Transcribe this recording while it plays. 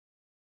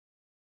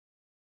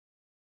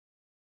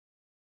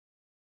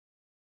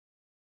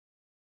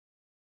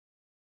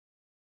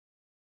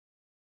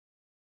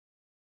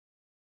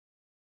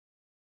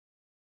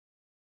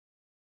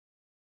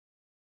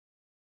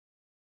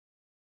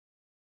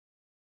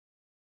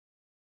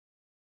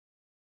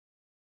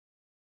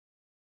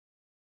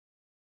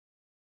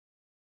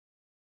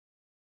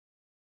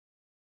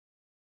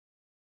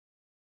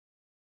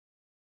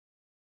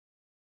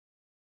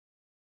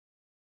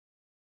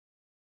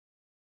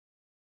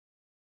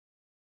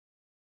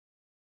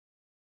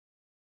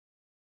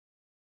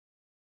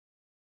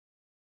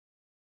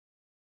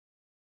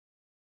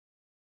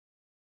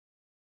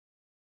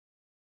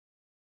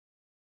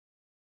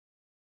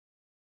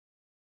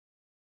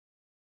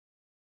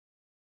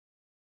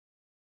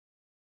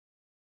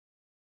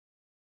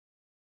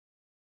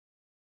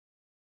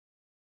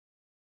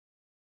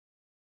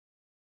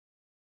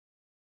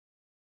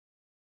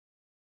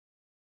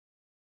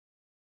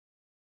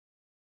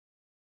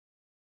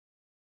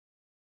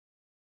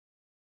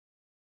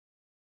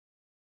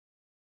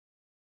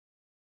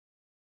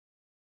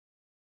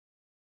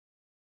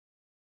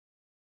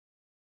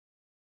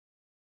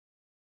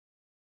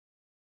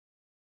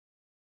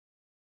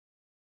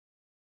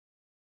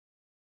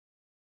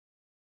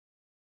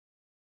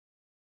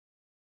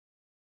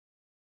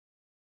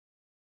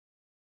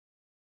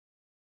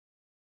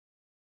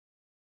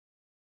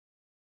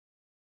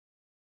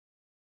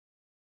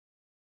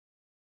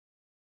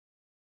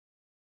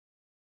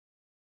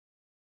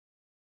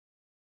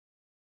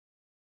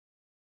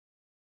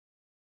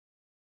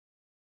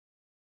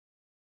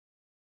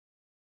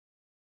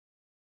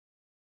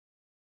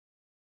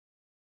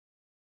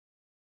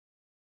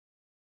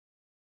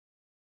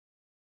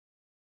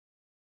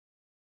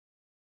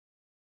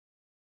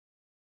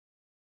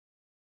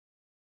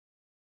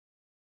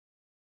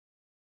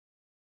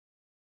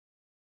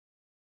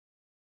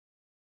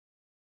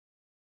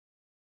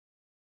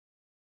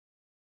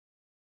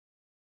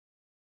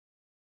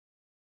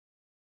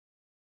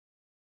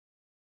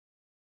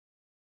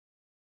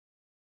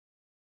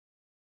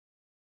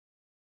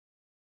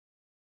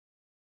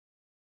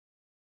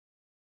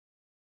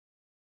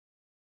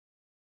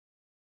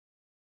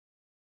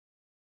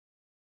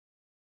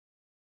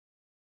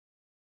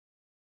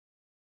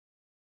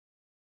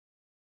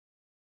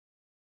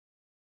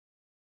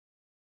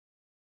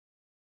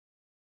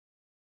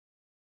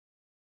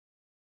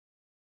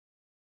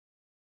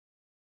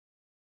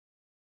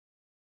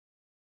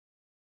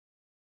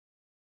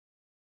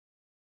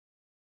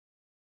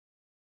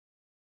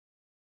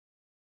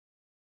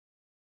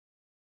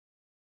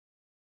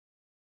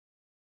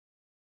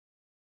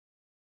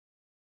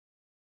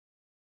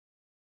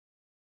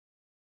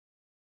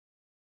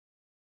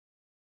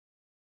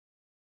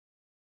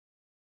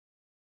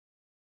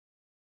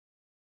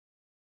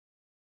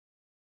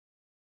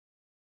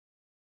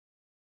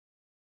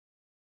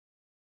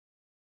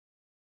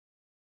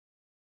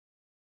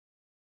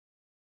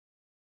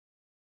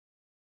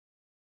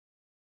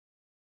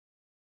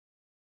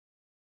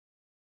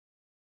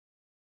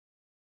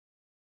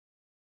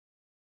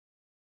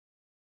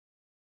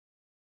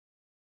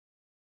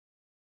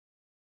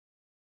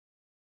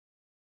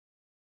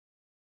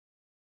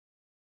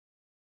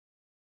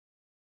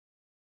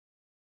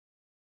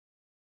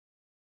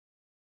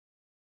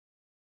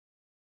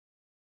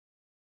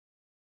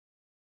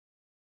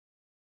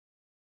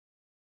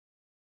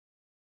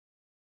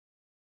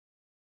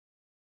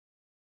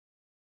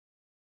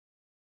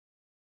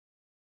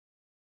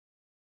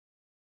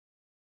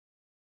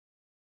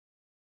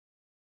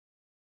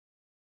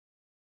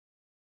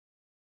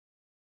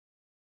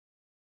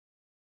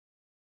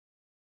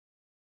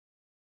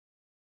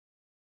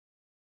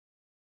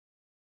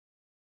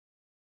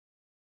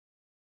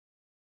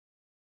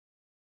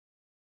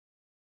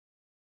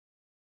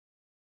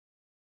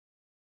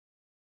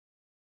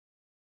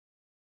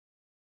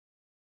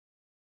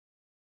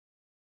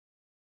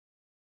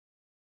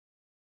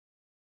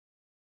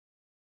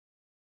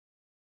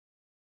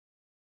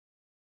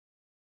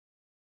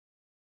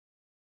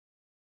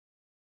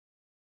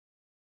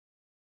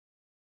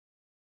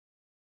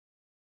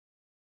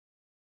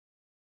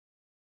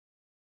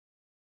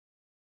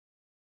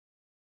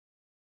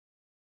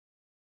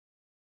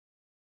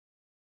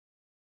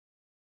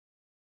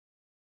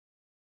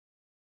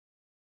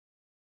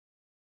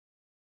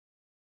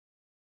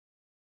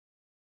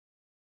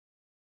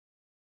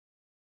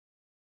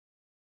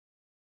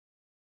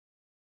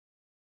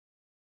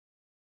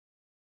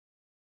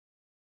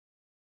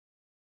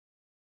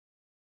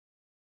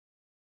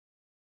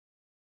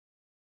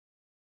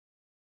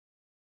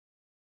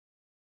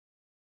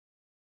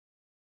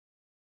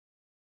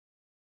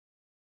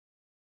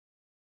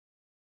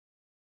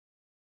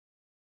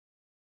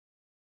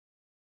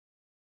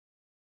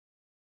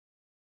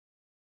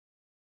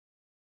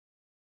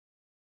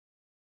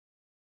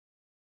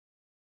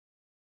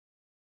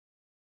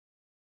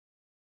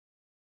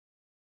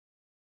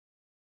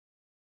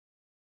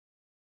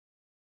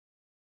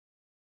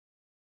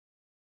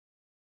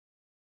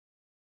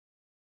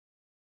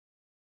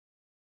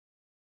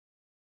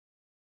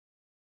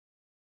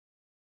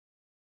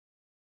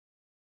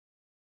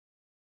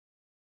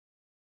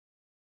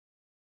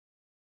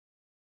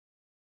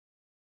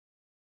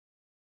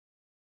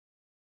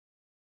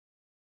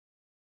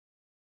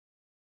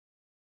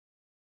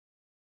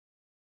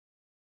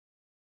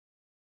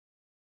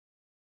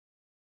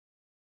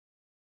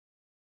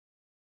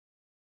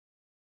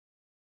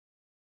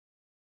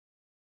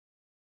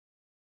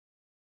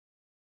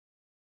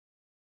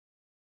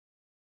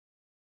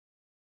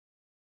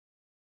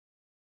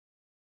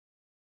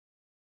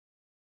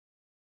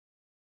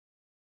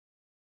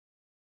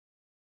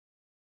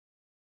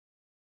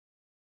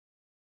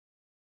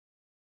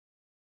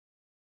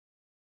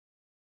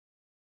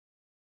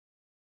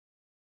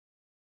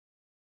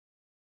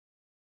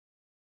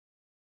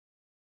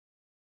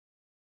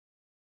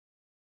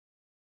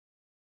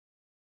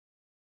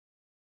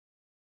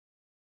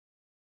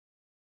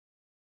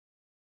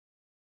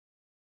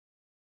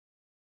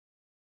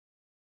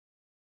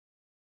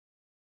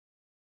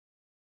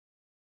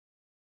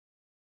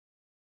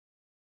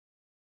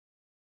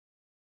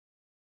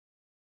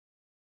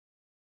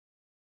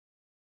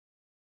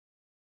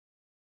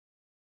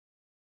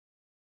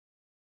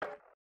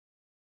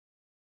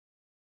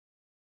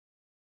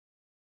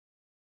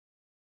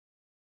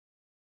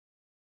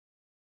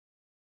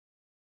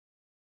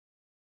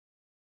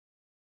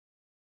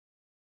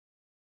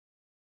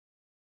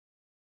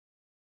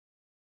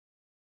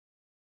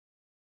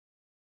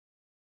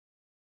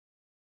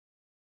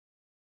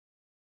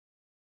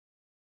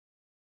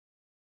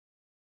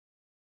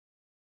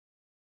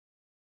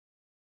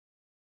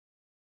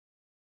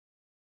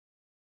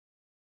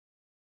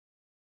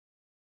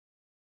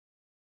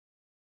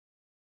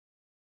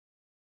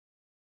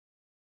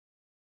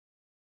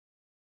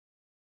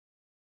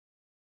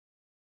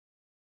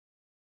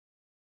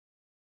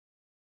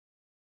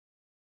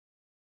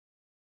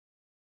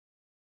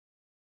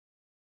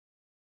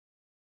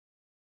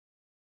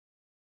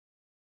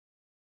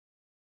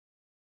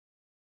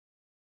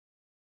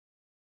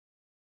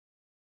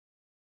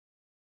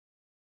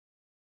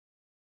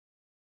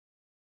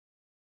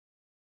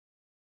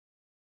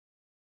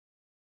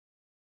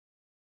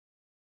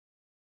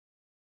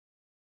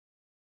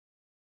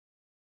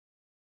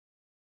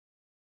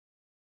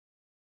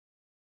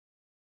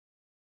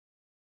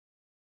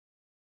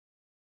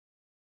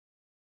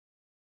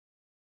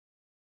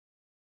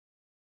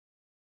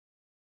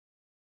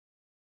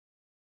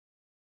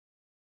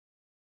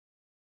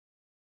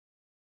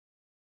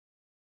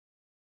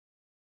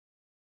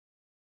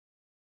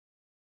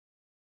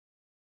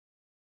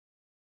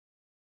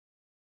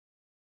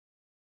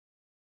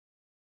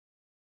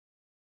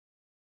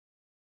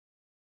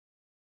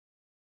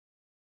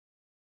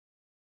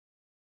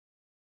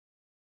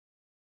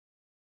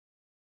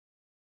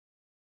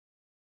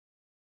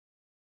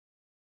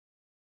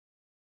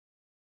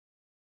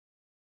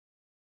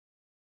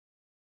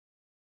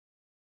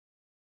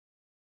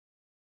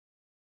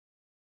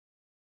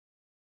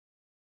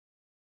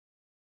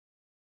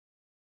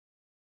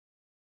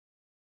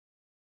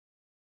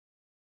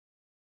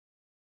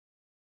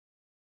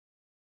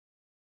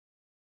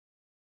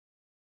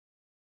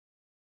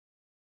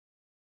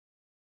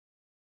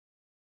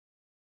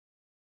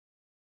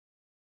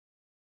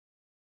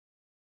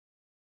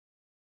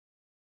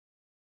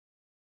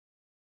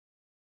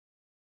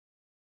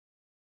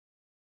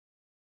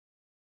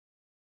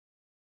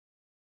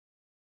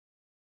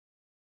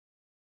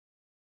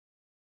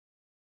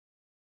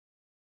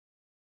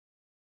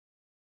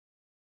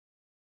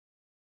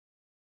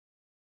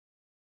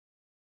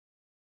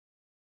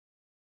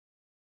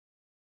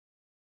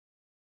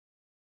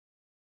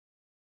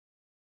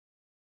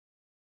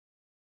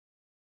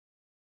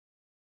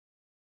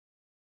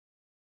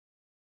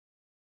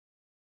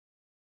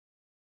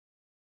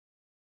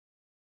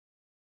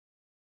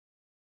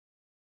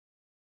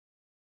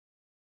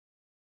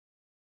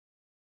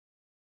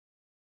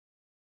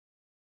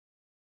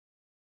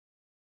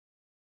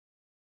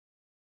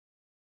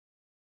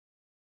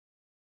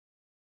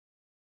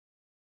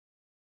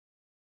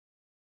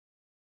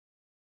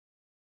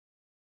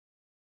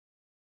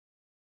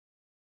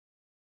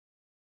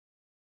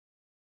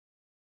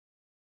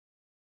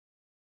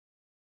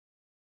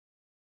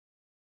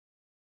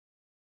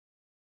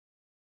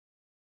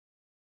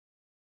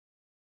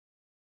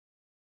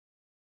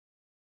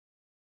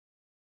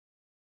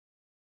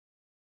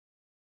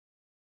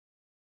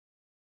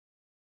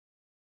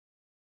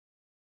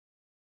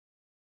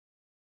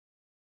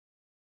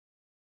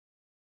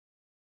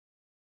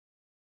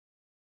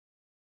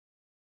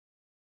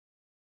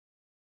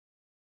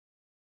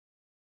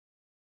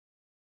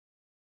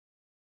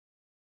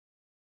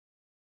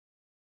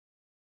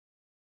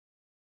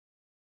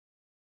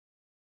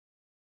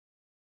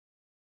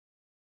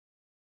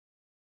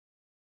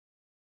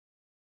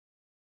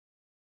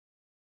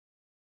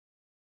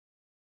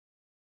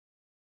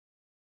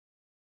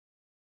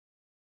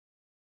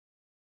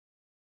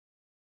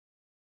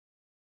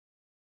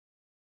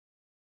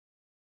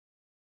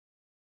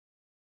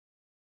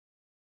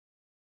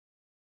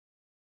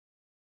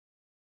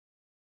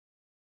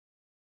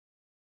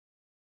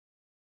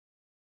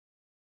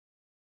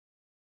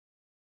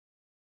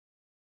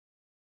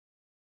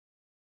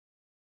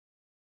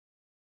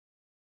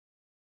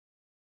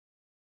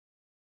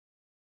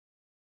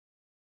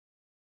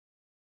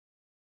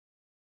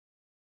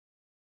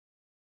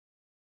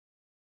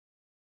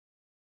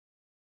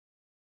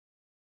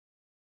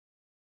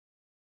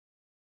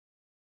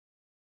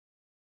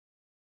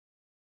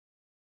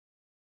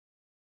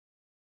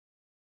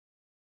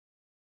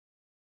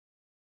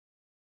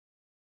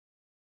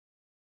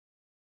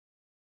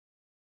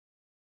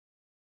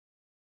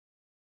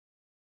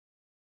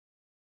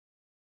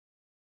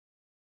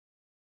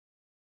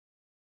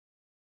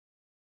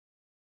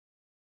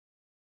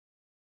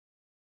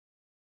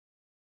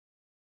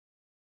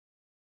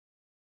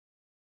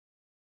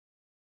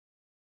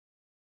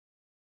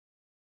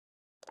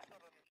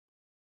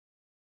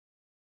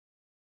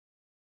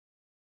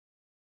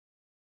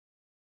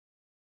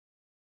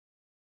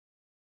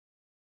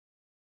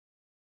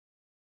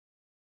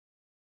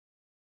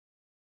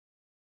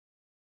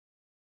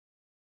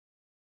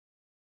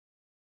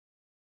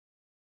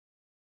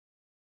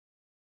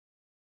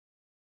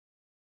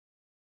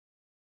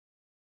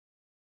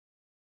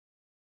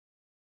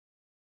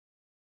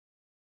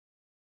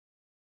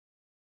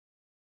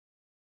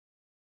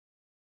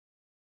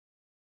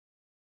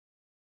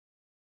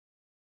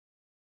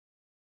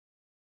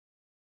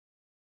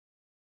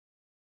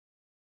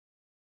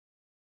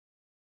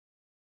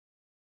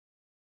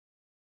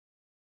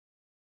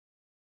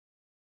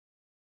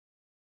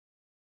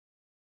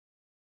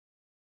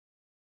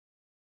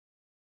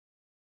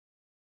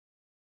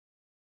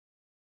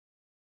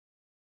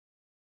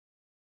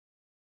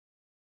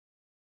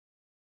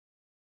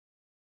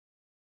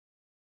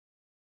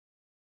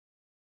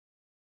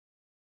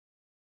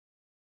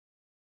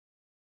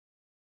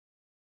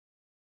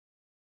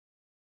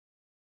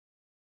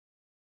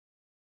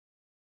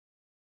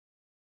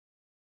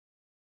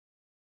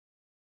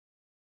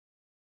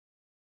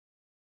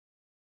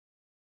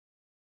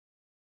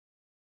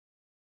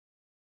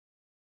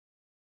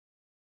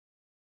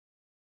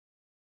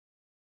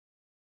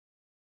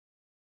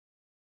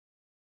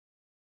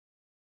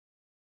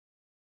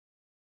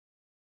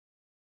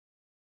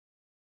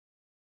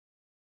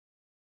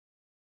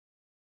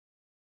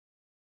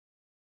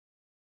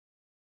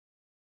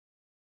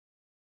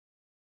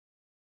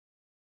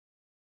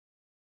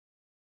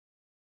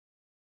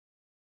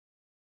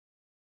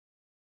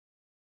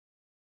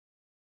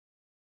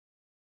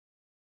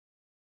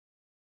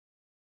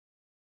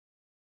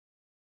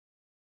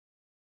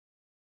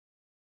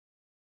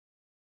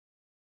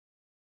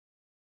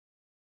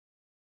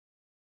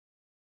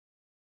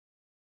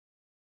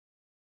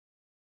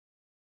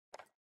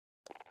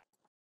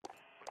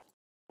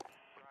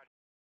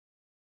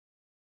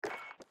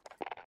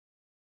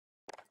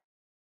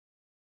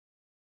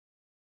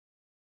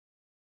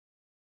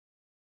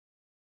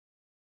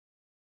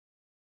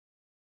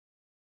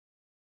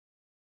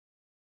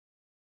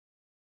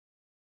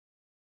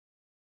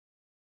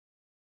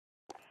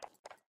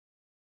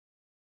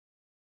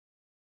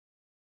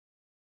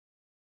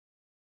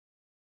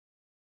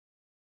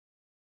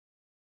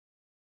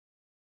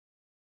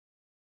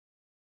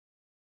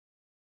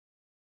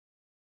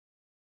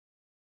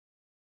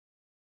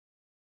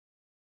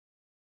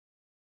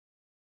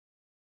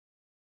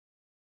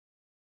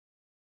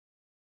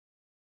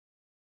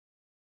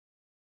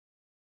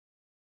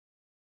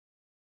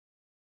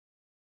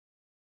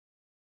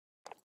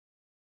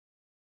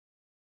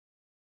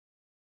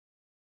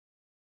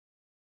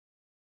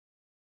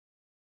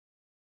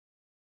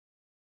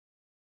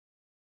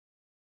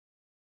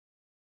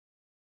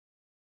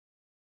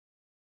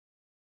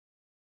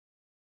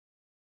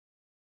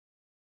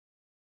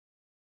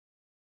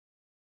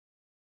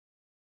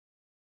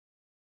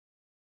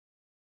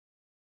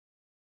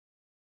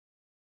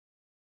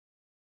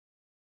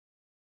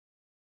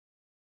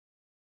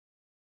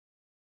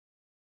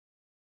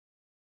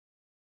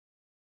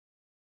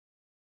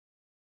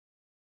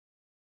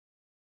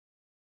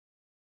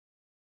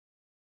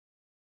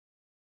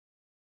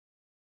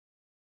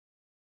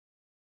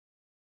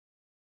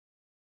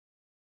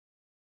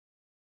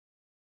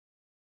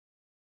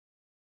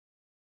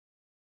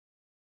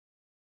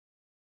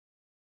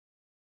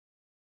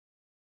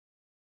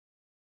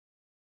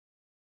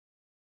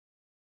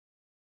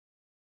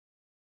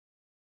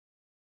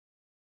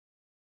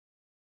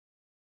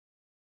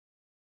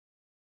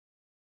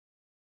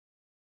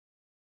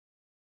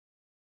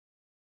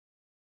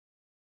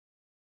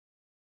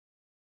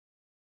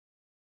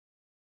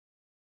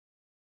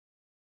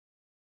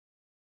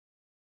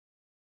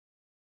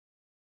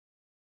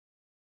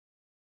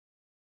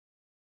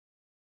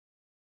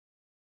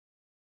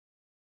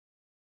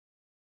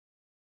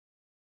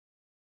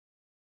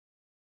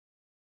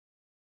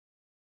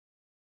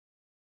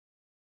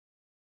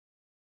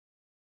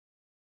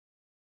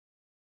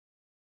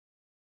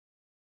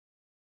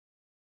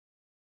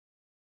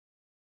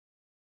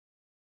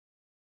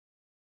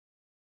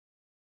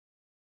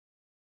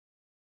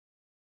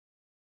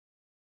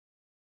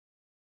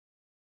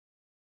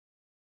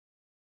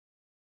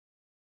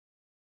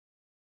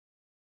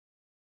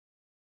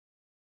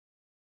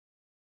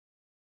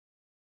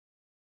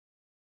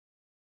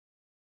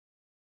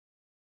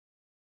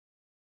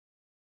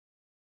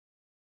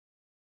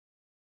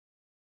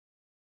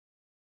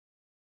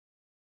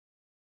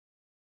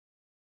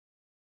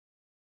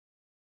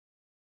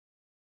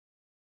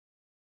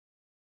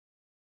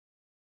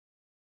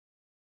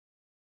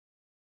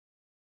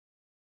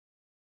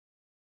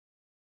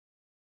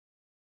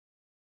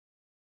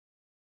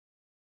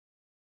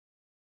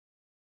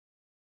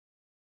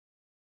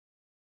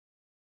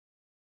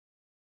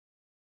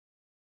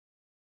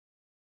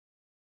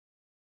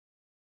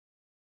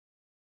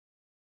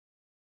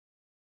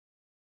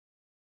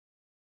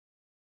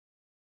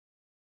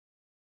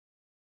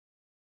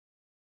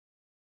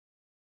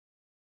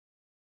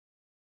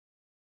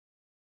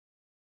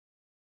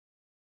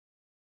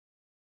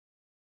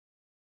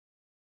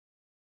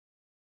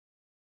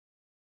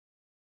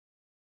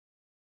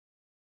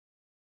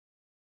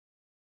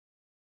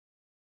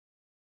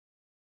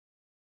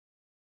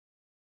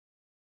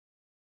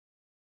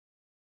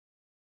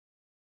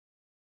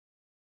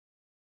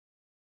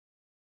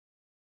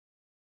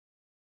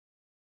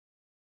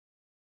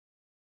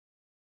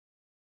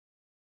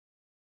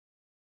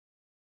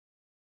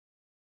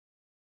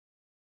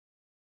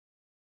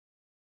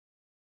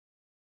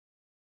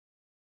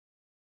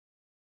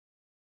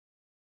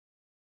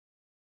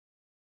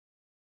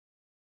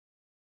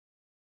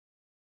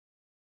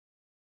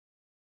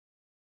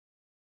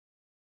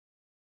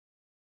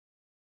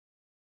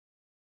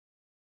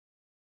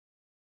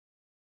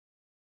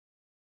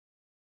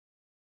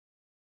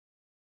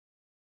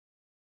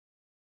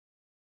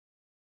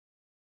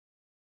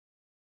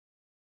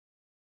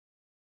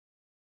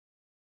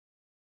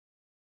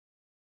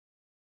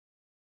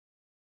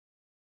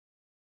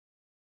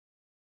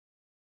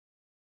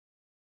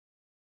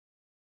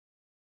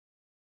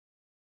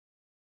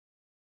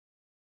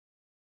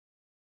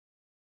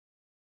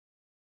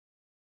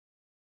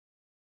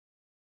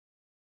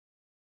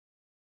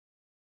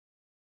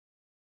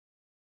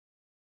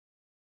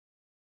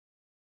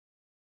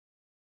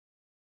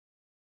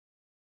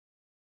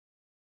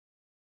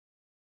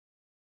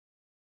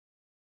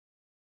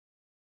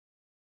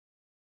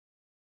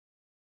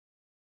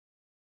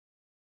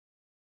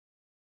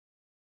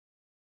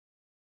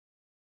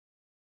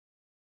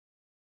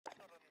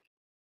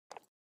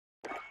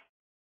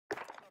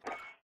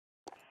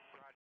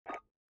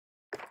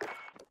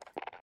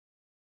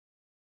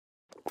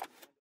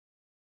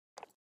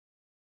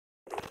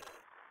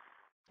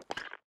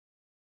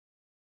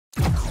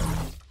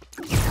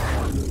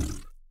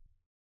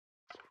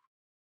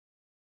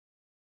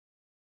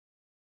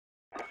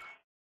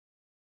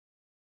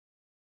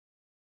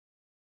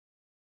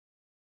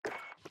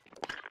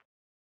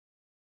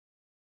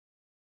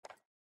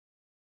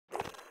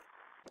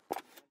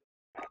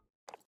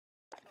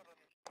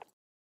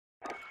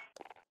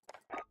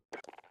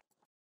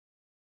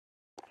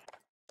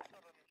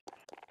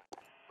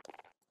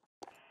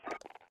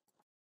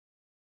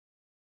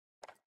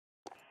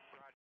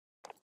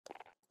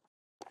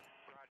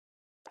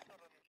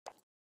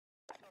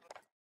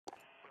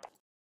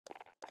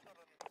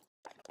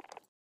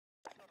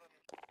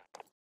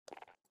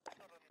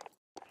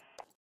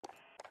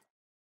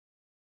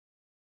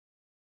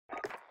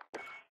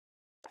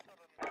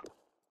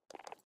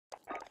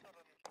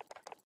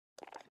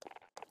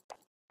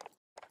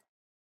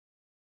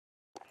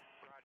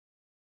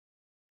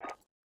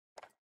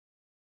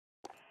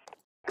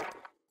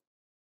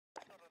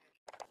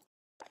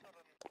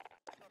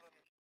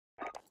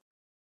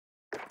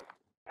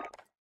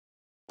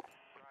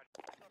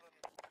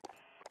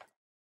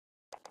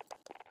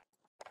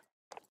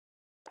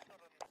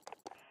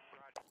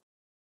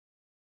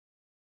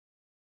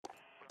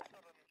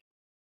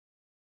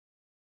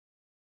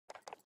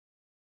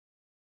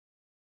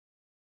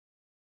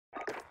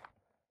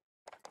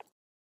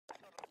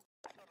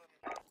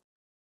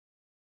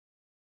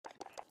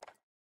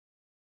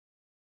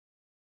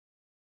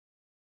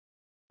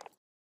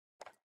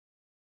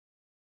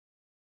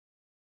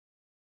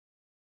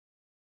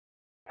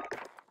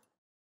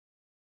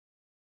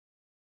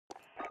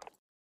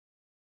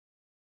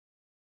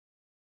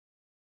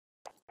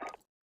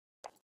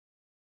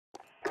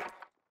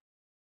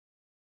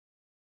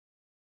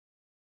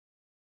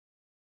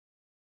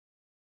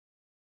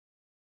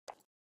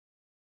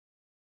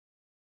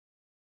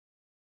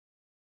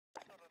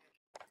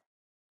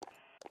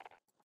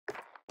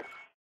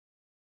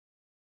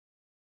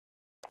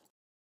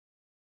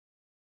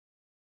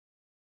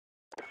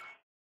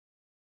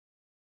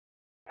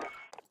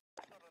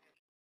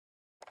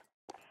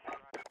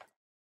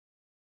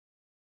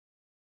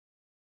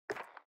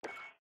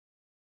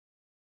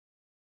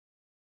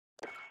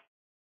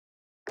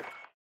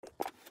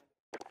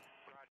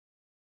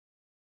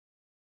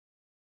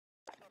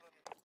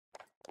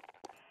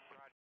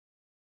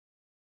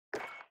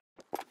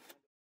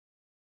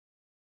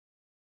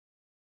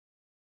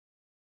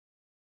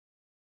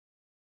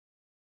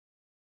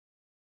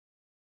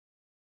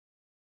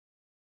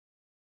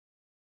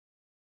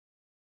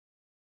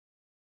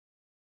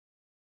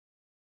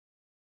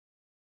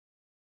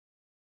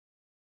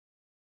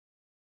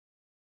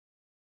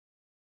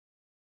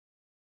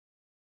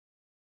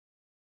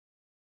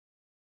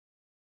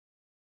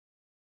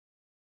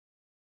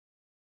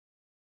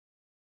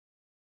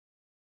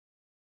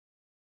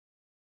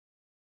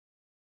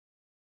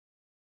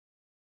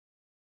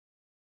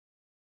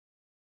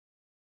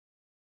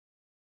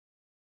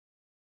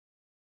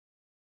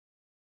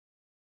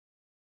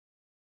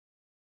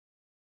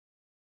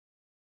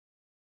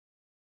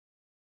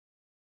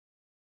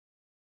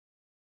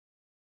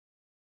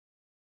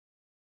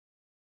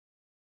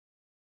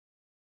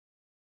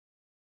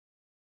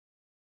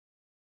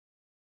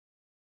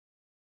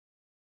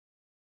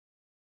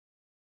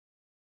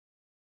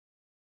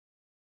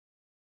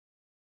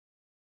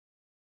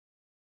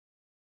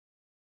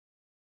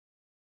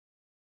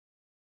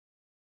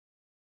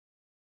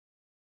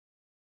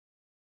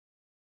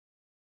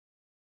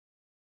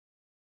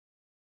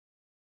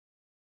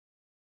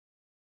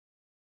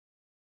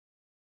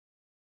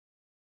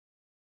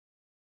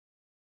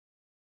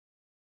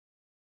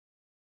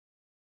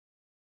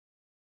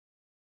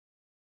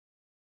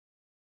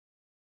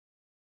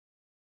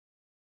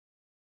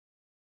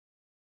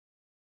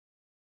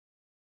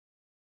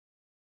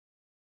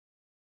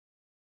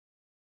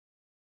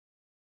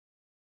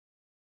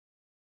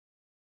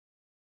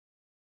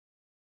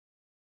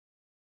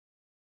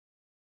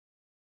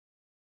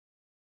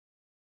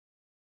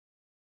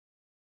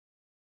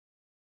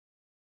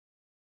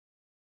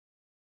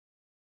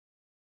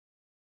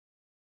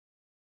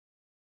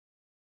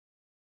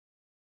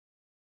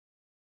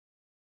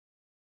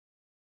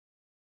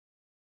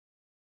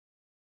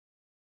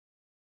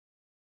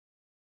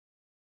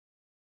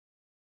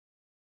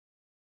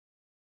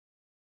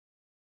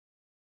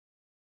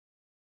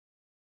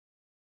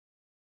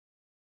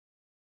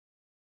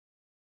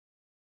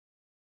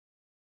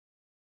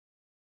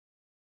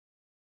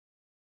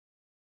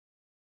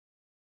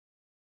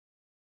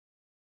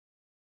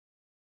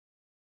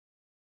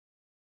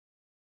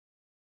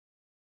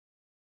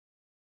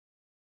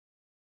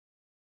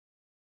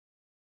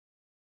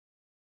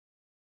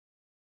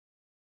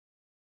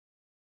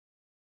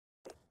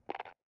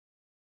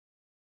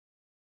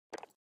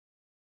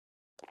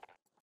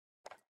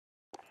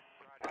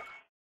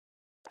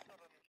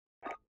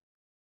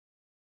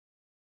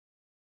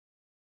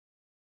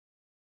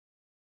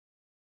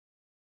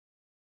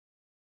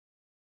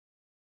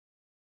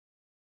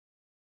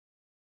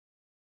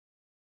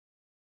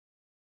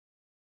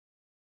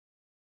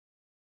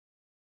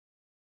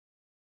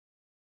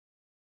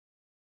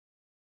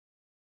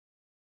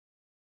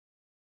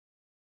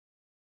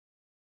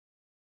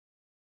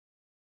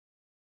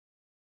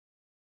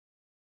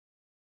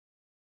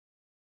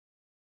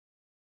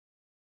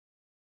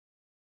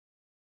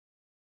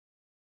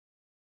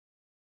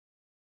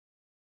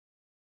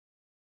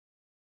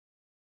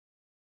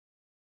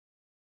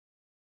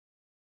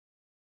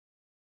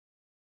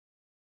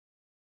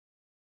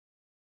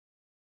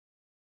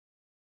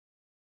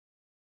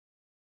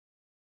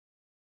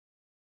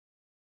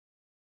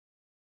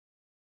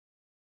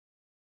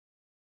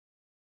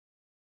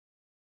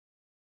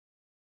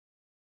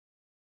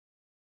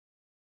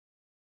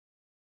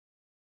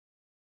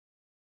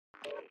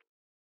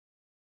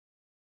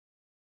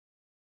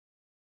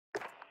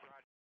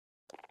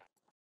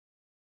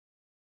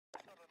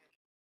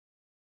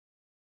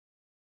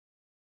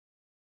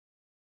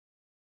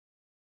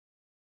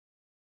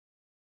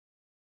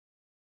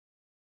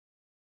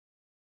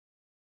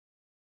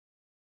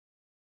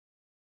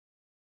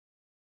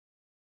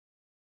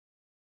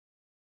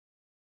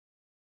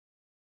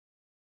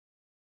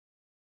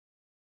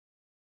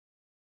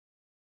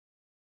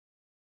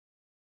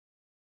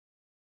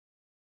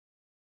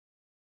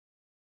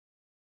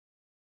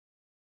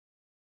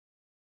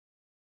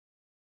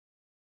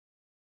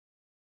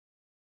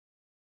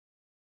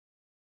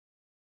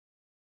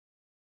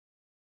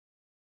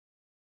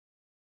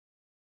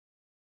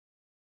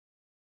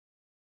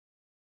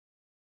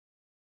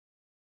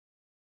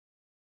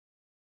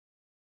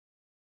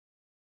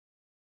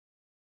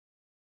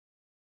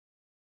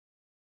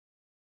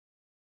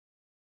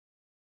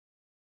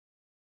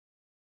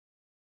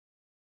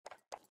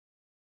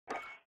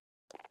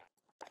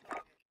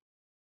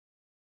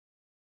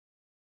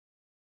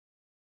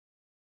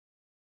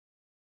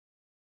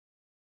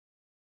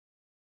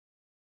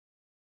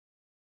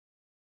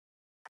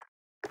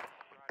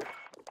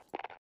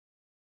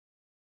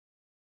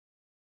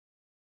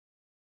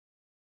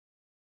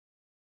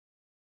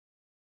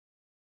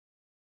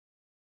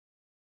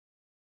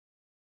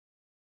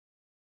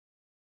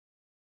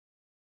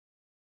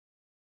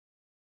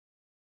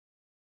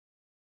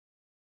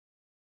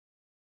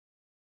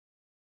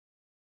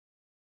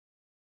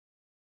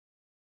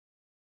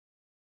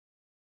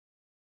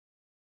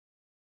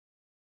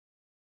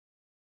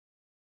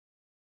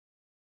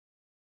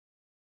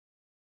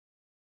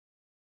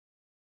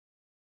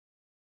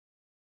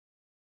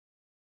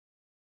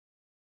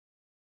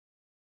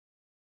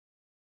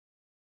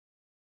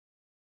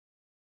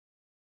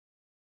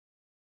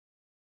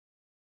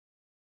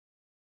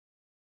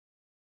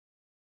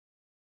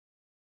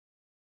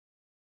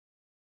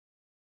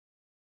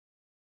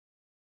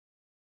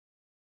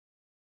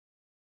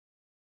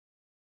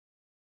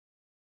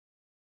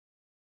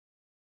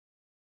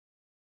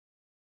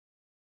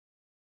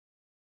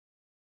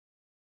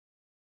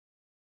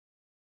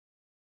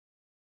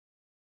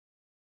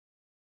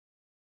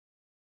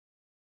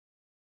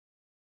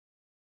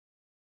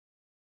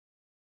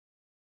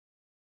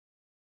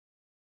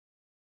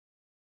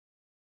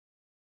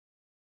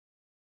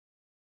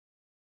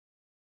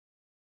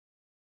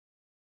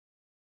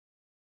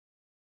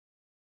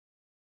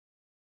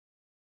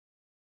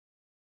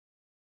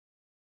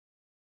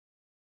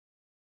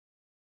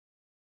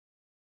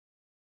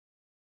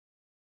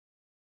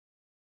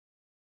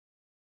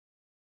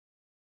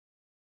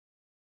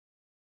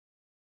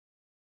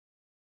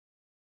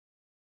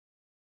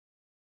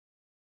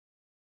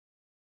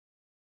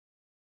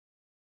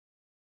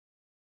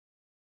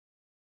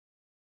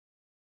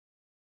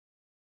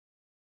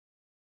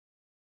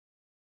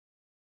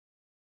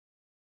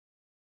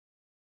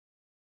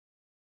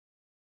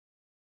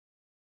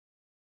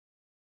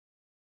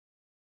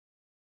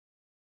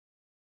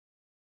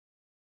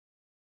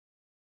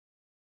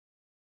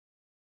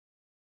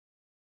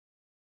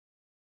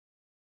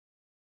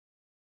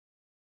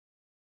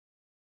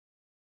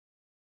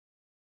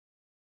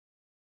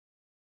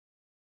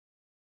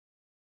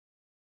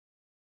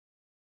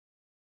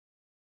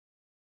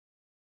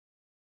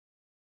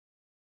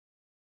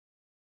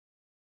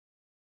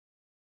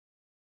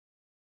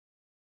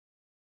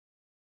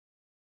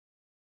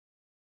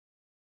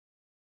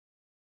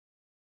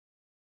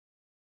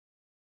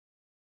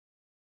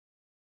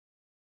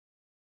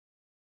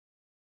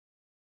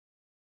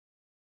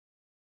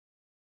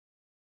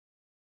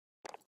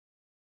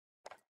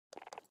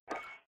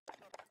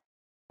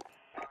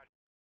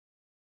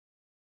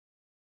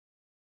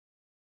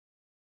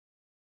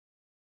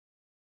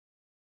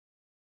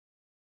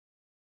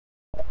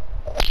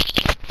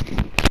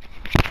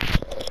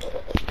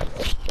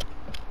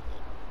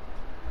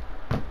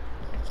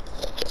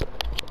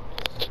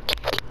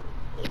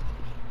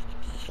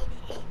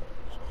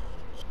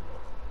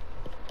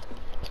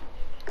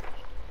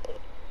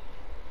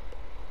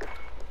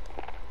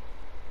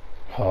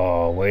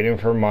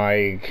waiting for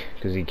Mike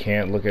because he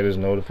can't look at his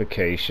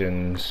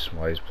notifications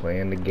while he's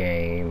playing the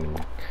game.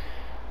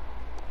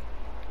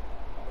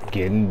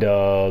 Getting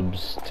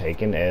dubs,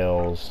 taking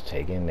L's,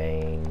 taking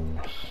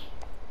names.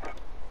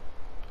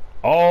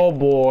 Oh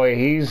boy,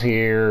 he's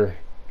here.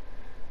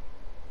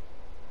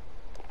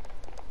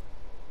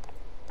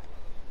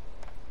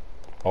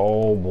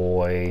 Oh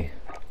boy.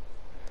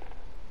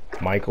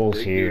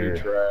 Michael's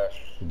here.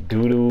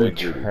 Doo-doo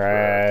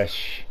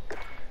trash.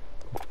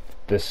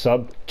 The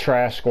sub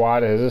trash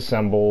squad has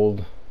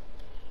assembled.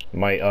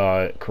 My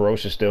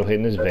Karosha's still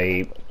hitting his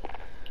vape.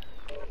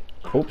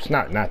 Oops,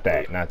 not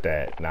that. Not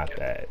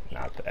playing.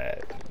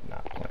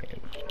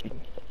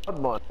 Good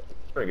money.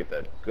 Trying to get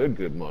that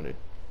good money.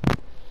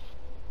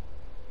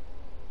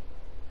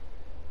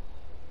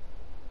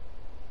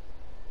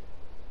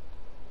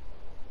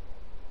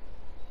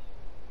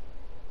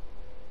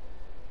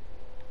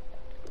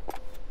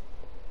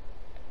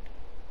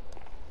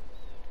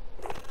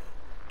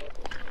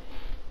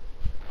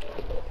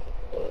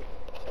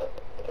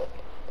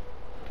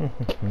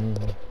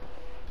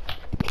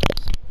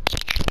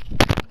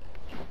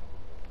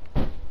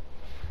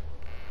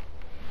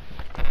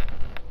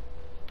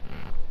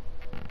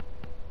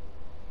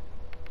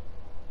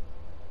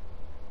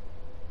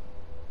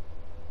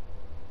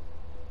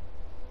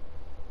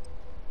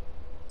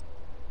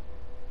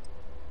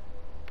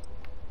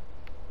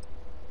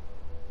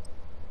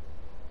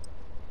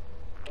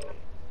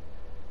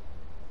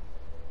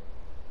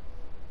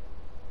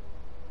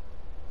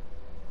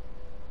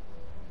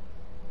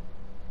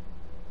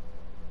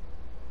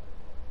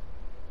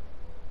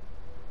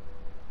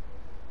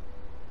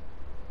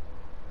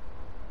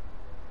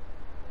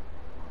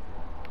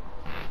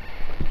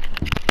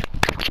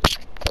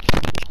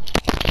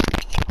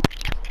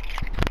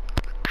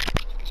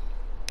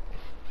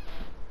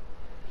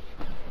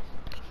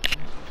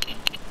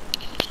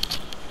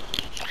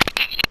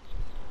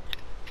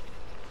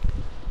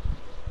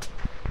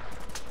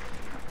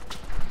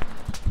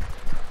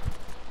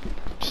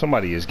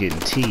 Somebody is getting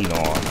teed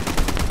on.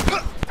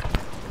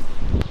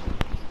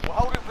 We're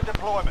holding for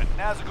deployment.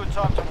 Now's a good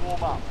time to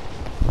warm up.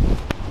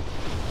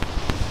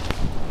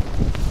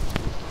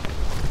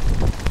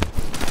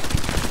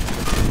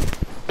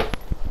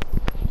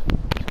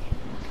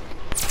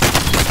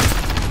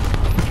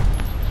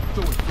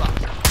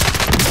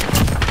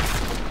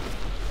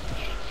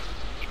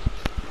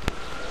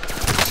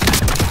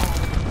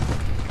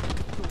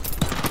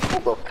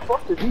 What the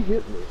fuck did he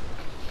hit me?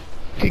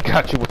 He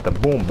got you with the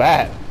boom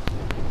bat.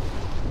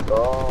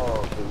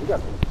 Oh, dude, we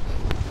got.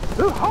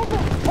 Dude, how the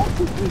fuck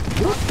did we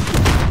get?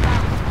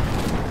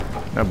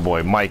 That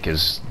boy Mike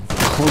is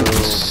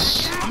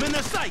clueless. I'm in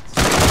the sights.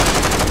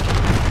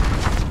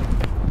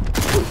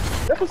 Dude,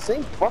 that the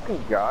same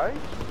fucking guy?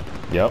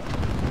 Yep.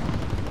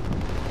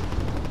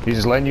 He's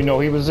just letting you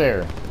know he was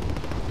there.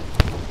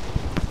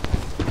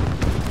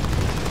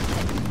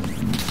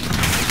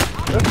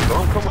 That's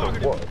don't come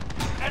with what?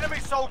 Enemy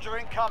soldier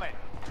incoming.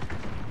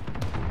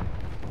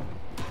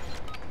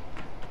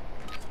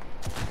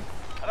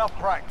 Enough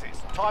practice.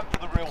 Time for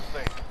the real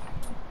thing.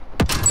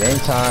 Game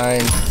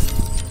time.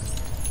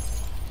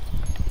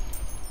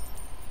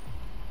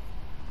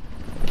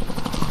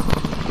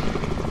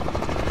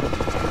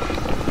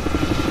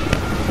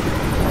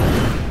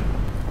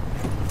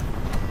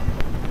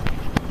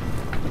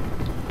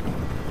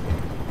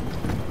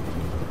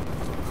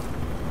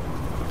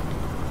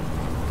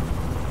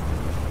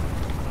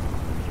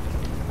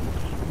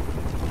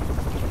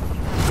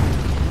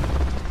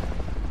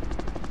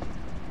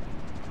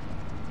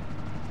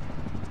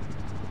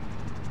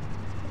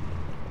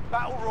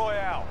 Battle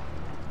Royale.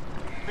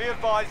 Be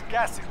advised,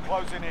 gas is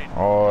closing in.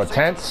 Oh, Proceed to the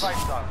tense. safe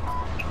zone.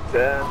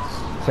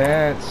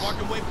 Tense.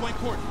 Marking waypoint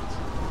coordinates.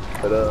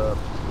 But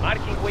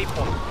Marking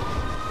waypoint.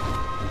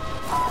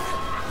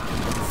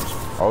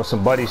 Oh,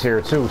 some buddies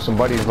here too. Some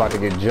buddies about to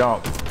get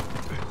jumped.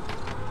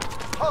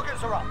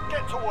 Targets are up.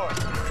 Get to work.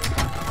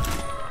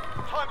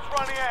 Time's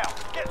running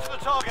out. Get to the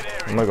target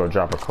I'm area. gonna go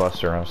drop a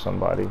cluster on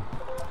somebody.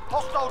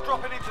 Hostile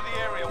dropping into the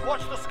area.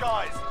 Watch the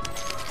skies.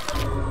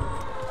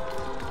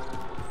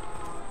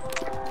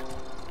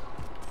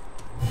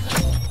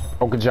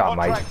 Oh, good job,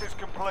 Mike. Contract is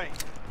complete.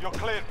 You're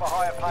cleared for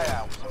higher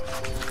payouts.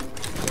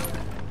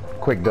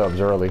 Quick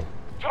dubs early.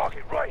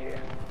 Target right here.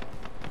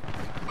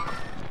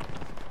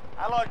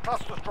 Allied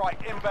cluster strike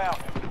inbound.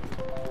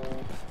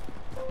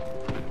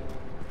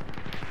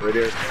 right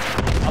here.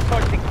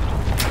 Approaching.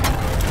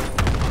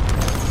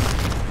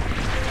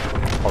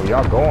 Oh,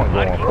 y'all going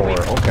for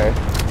it. Okay.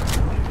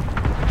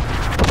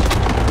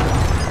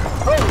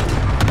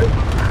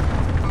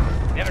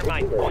 Never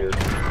mind.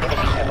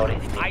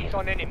 Eyes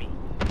on enemy.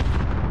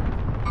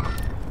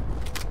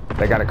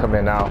 They gotta come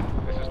in now.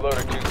 This is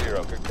Loader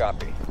 2-0. Good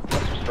copy.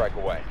 Let's strike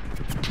away.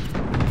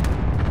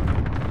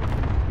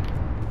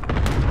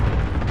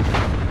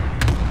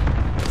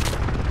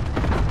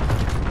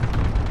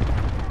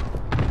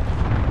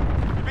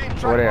 You're being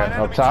tracked Where they by at? an Up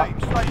enemy top? team.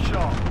 Stay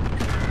sharp.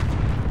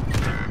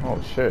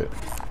 Oh shit.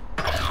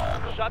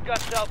 Shotgun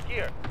shells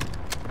here.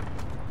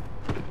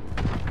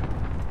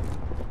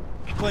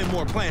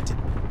 Claymore planted.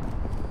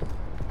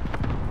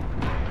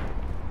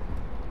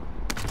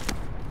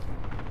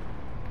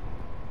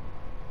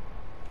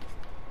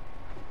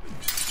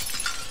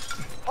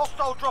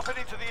 Hostile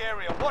dropping into the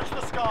area. Watch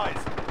the skies.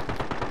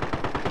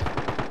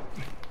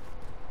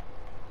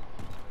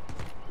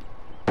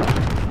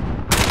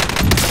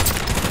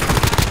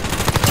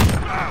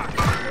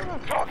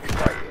 Talking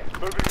right here.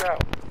 Moving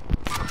out.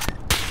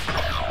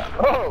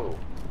 Oh!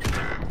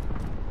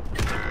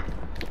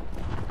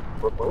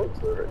 What bullets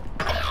there?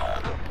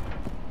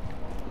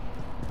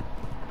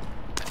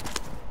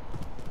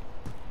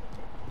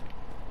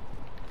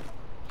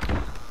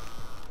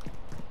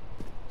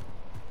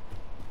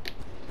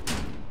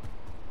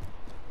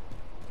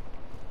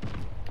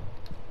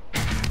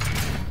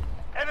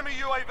 Enemy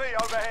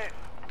UAV overhead.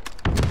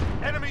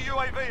 Enemy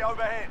UAV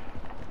overhead.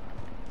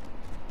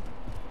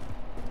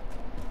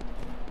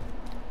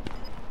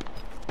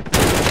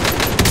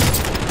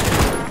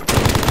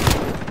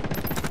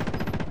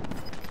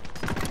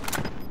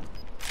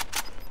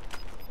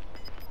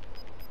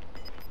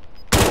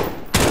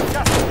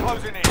 Gas is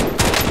closing in.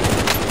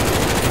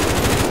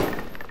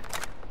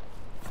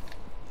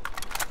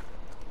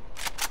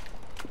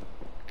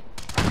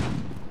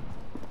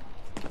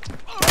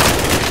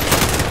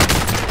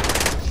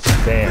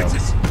 Damn.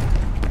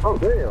 Oh,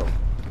 damn.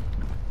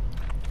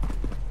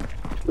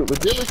 Dude,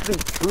 legitimately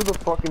through the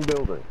fucking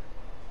building.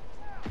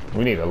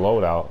 We need a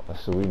loadout.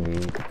 That's what we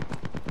need.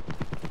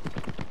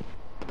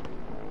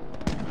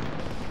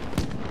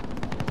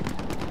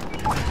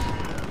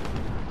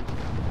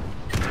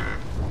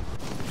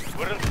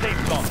 We're in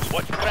safe zone.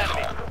 Watch for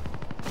enemy.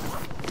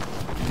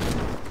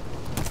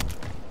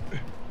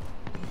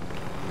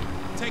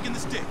 Taking the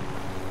stick.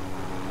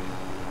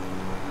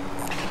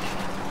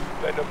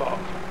 Send them up.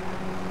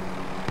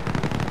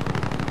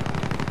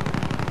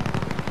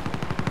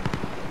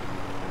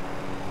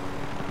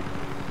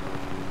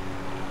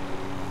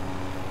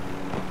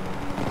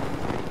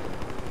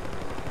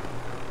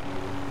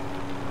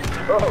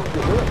 Oh,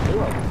 dude,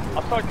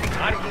 look. Assaulting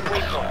marking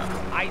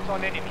waypoint. Eyes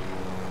on enemy.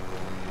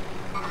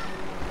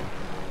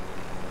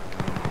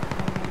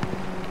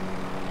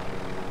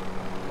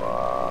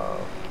 Wow.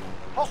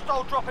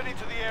 Hostile dropping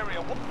into the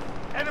area.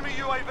 Enemy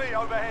UAV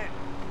overhead.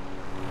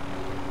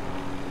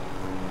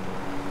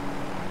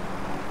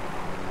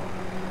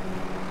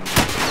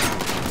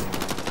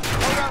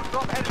 Loadout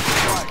drop headed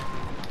this way.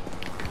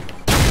 Loadout drop headed your way.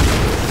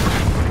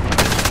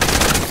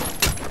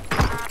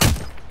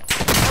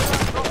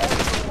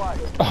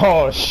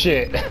 Oh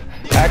shit.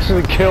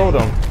 Actually killed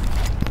him.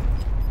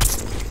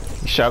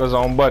 He shot his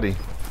own buddy.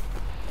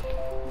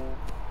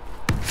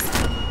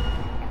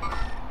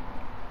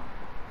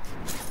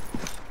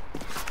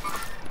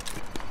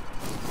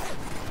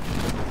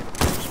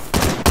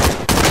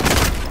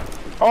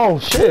 Oh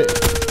shit.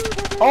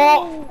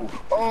 Oh!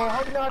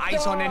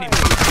 Eyes on enemy.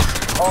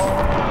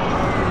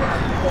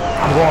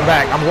 I'm going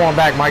back. I'm going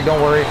back, Mike.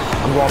 Don't worry.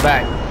 I'm going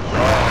back.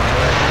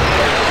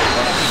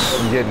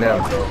 I'm getting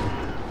them.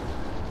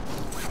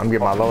 I'm getting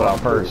my loadout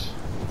first.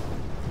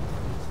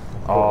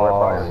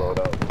 Oh.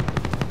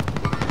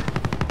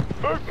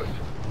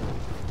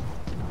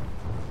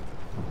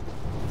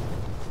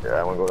 Yeah,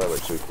 I want to go that way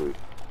too, please.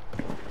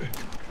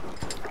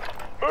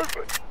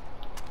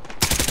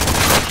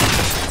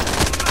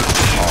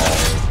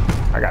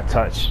 I got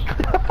touched.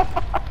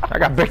 I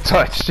got big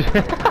touched.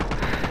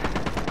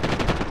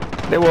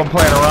 They weren't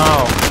playing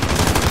around.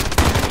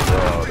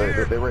 Oh,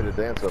 they ready to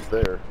dance up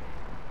there.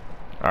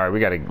 All right, we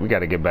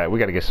gotta get back. We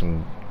gotta get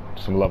some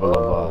level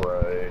of.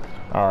 Right.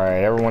 All right,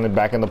 everyone is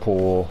back in the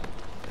pool.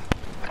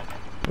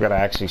 We gotta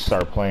actually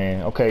start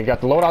playing. Okay, you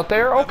got the load out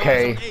there.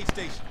 Okay, Aid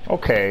station.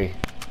 okay.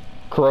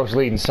 Kuro's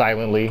leading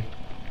silently.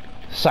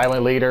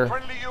 Silent leader.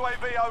 Friendly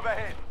UAV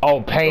overhead.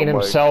 Oh, Payne Oh,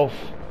 Mike. himself.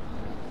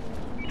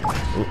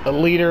 A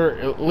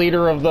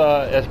leader of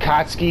the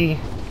Akatsuki.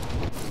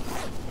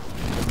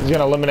 He's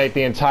gonna eliminate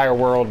the entire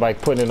world by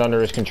putting it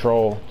under his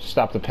control.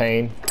 Stop the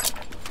pain.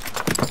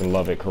 I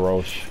love it,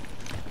 Kurosh.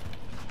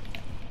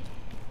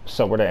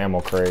 So where the ammo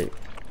crate?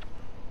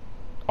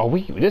 Oh,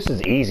 this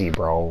is easy,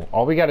 bro.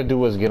 All we gotta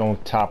do is get on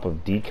top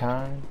of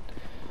Decon.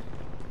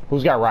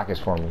 Who's got rockets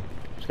for me?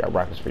 Who's got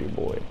rockets for you,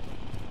 boy?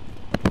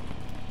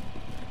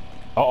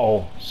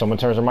 Uh-oh. Someone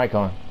turns their mic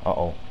on.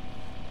 Uh-oh.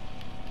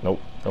 Nope,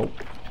 nope.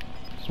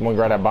 Someone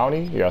grab that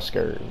bounty? You got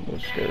scared. I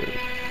was scared.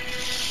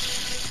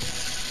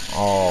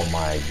 Oh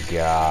my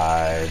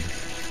god.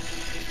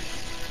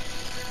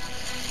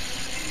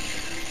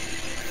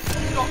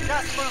 Got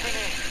gas moving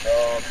in.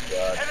 Oh,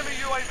 God. Enemy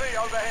UAV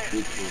overhead.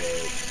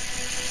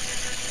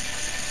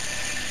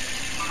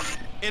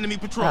 Enemy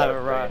patrol.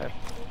 Right.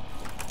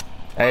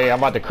 Hey, I'm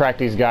about to crack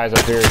these guys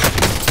up here.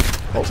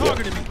 Oh,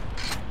 Targeting me.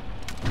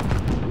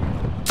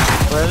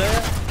 Where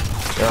they?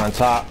 they're on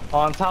top.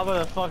 On top of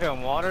the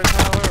fucking water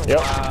tower? Yep.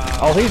 Wow.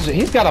 Oh,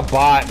 he's got a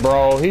bot,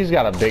 bro. He's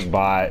got a big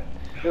bot.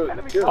 Dude,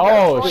 Oh,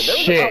 there was a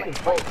shit.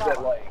 fucking boat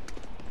that, like,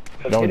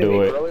 was Don't hitting do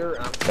me it. earlier,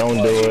 and I'm Don't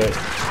like, do it.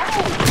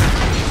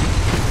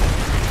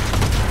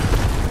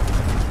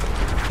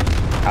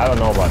 I don't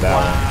know about that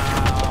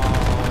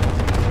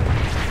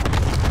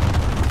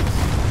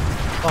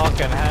Wow.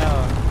 Fucking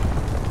hell. one.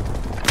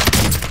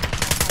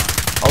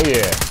 Oh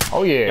yeah.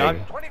 Oh yeah.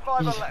 Y'all- 25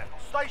 are left.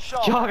 Stay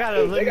sharp. Y'all got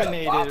dude, they got a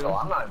eliminated. bot, though.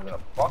 I'm not even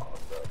gonna fuck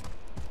with them.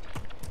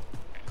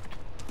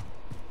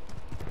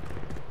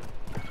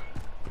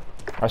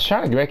 I was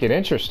trying to make it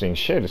interesting.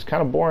 Shit, it's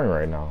kind of boring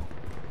right now.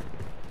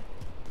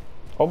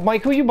 Oh,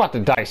 Mike, who you about to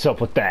dice up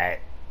with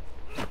that?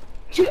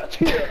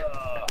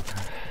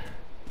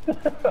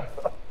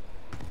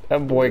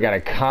 That boy got a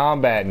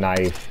combat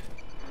knife.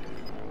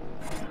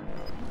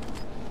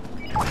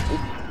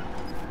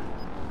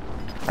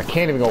 I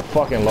can't even go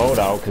fucking load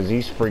out because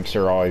these freaks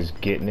are always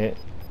getting it.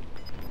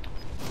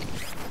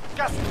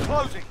 Gas is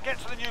closing. Get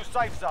to the new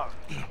safe zone.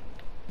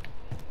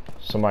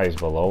 Somebody's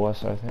below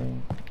us, I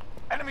think.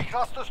 Enemy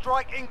cluster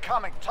strike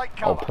incoming. Take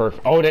Oh, cover.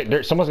 perfect.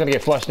 Oh, someone's gonna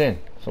get flushed in.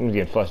 Someone's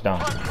getting flushed down.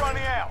 Time's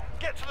running out.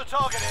 Get to the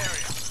target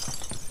area.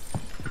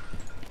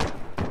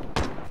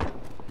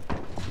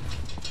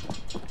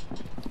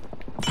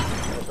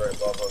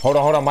 Hold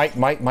on,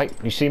 Mike,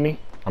 you see me?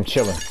 I'm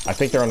chilling. I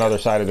think they're on the other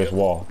side of this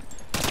wall.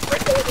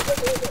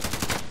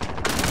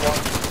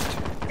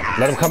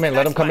 Let him come in,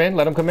 let him come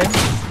in.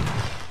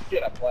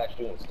 Shit, I flashed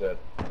you instead.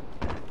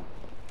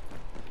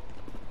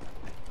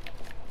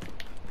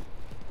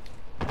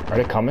 Are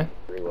they coming?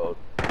 Reload.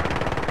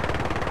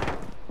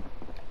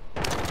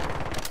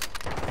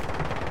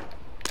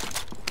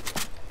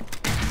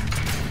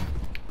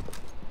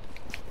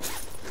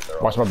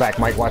 Watch my back,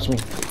 Mike, watch me.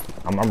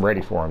 I'm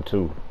ready for him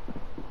too.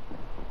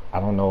 I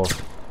don't know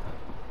if...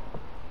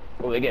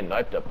 Oh, they get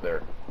knifed up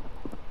there.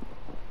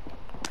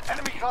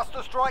 Enemy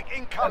cluster strike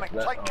incoming.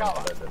 Take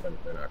cover.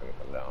 They're not gonna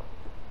come down.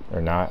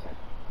 They're not.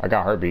 I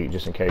got heartbeat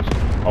just in case.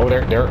 Oh,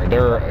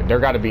 they're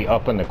got to be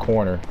up in the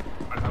corner.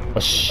 Oh,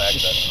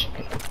 shh.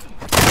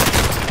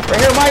 Right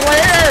here, Mike,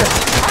 right here!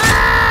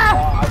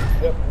 Ah! I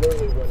just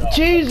literally went up.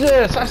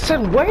 Jesus! I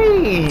said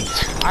wait!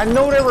 I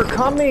know they were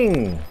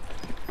coming!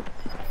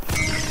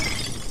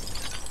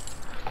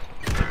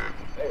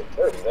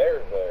 They're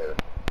there.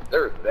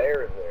 They're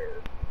there.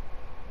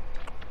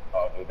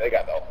 Oh, dude, they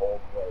got the whole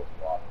place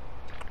locked.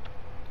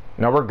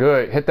 No, we're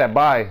good. Hit that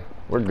buy.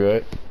 We're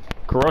good.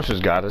 Karosha's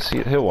got us.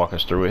 He'll walk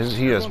us through it.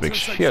 He has big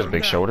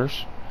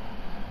shoulders.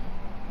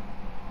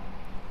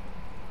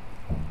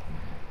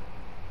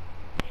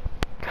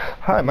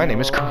 Hi, my name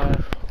is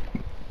Karosh.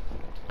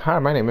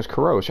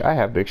 I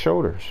have big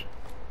shoulders.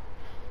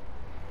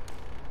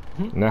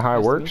 Isn't that how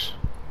it works?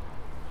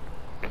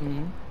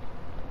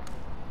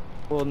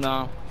 Well,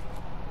 no.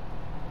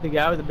 The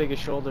guy with the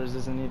biggest shoulders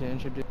doesn't need to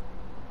introduce.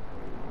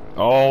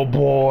 Oh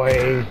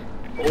boy.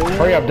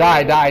 Hurry up,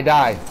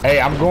 die.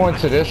 Hey, I'm going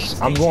to this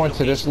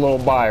little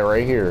buy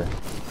right here.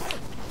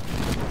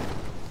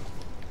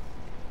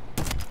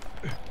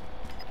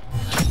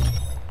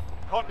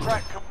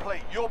 Contract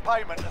complete. Your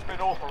payment has been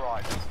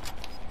authorized.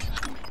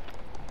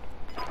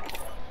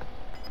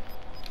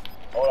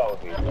 Oh, that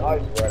would be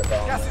nice right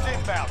about Gas is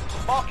inbound.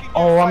 Marking new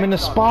Oh, I'm safe in the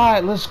zone.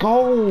 spot. Let's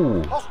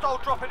go. Hostile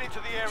dropping into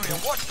the area.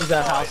 Watch the Is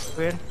that skies. house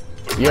weird?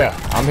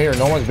 Yeah, I'm here.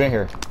 No one's been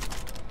here.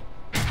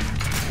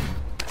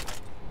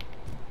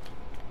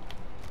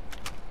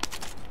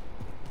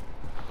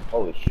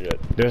 Holy shit.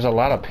 There's a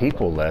lot of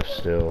people left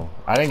still.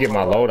 I didn't get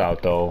my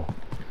loadout though.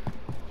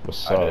 What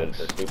I did. sucks?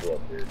 There's people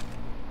up here.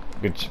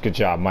 Good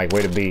job, Mike.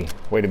 Way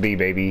to be,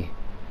 baby.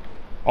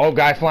 Oh,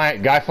 guy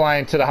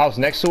flying to the house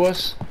next to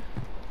us.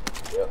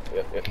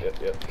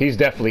 Yep. He's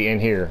definitely in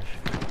here.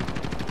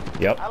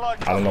 Yep. I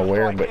don't know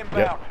where, but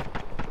yep.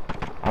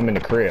 I'm in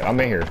the crib. I'm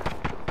in here.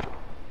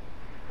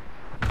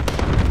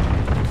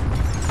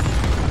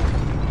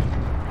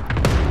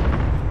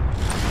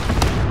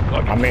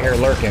 I'm in here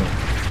lurking.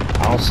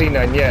 I don't see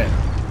nothing yet.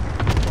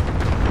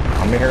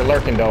 I'm in here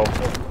lurking though.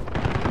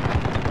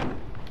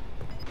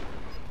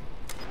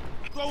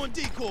 Throwing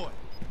decoy.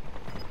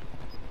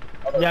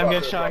 Yeah, I'm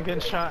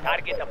getting shot.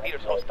 Target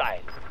appears hostile.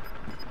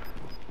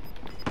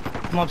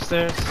 I'm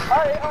upstairs.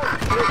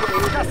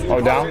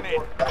 Oh, down.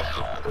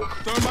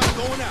 Thermite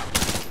going out.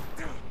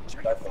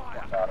 Check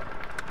fire.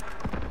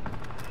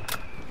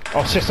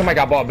 Oh shit! Somebody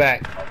got bought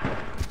back.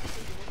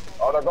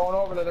 Oh, they're going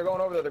over there. They're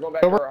going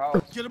back to our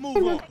house. Get a move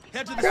on.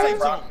 Head to the safe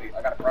zone.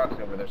 I got a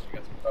proxy over there, so you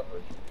get some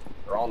coverage.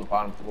 They're on the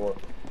bottom floor.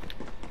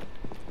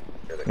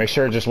 Make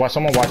sure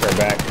someone watch our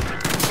back.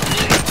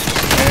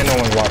 And no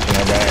one's watching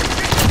our back.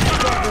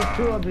 There's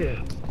two up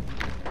here.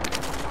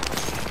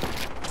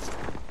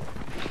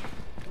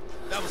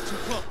 That was too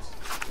close.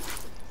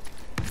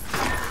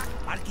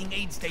 Marking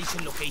aid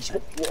station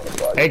location.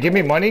 Hey, give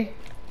me money.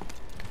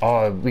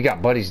 Oh, we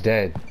got Buddy's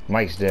dead.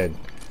 Mike's dead.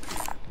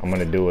 I'm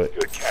gonna do it.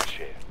 Good catch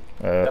here.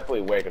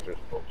 Definitely wait, because there's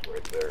folks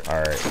right there.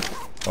 Alright.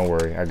 Don't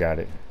worry, I got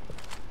it.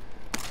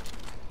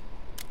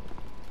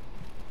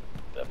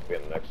 That's gonna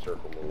be the next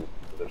circle move.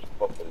 There's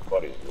fucking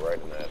buddies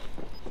right in that.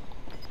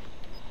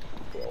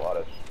 A lot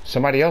of.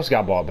 Somebody else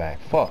got bought back.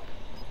 Fuck.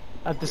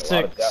 At the A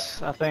lot of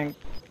 6, I think.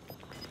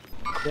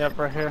 Yep,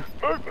 right here.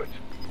 Movement.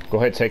 Go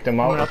ahead, take them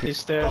Coming out. up these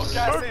stairs.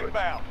 Gas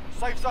inbound.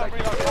 Safe zone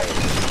relocation.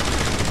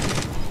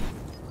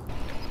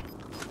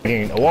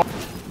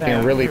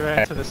 Lagging really we ran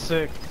bad. to the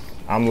 6.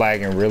 I'm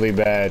lagging really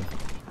bad.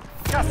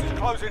 Gas is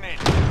closing in.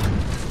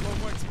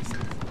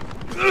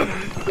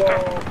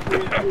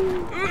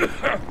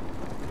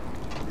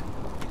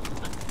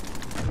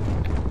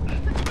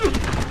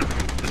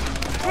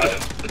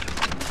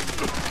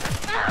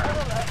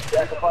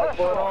 Sacrifice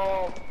for it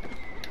all.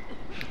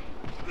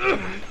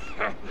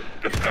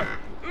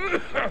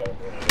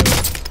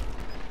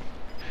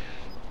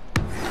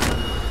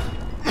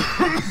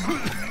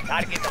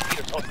 Target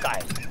appears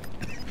hostile.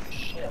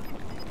 Shit.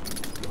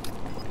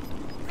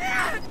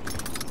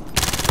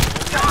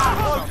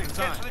 Closing.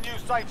 Get to the new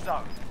safe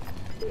zone.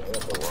 Yeah,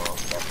 that's the wrong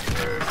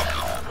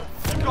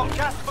fucking. You've got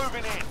gas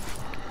moving in.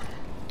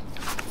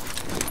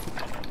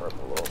 Hurt a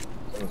little.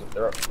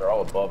 They're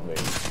all above me.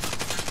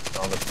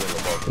 On the screen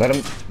above me. Let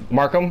him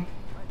mark him.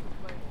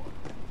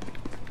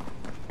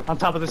 On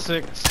top of the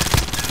 6.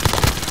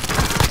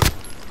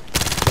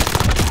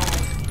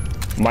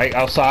 Mike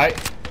outside.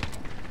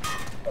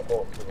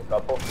 Couple.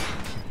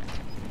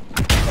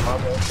 Come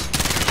on, man.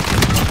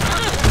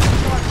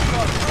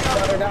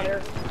 Down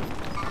here.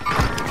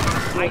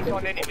 Eyes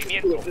on enemy.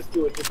 Miento. Just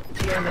do it. Just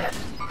be on that.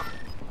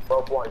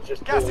 Broke one.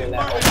 Just Gas do it is in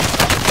moving. that.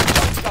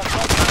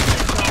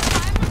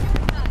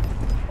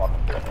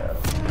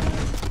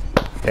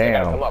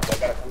 Damn. Come up. I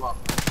gotta come up.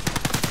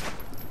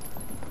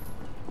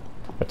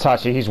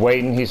 Itachi, he's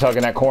waiting. He's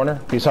hugging that corner.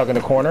 He's hugging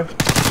the corner.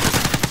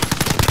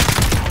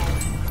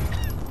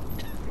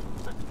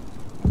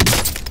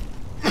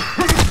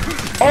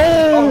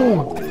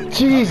 Oh,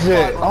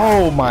 Jesus.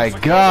 Oh my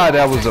God,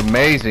 that was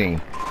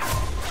amazing.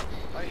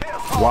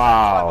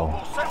 Wow.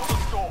 We'll settle the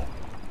score.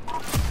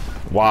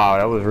 Wow,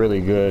 that was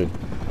really good.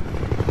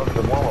 What's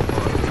the warm-up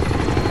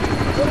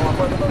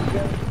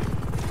again?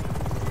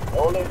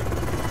 Hold it.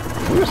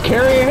 We was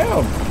carrying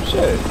him.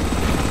 Shit.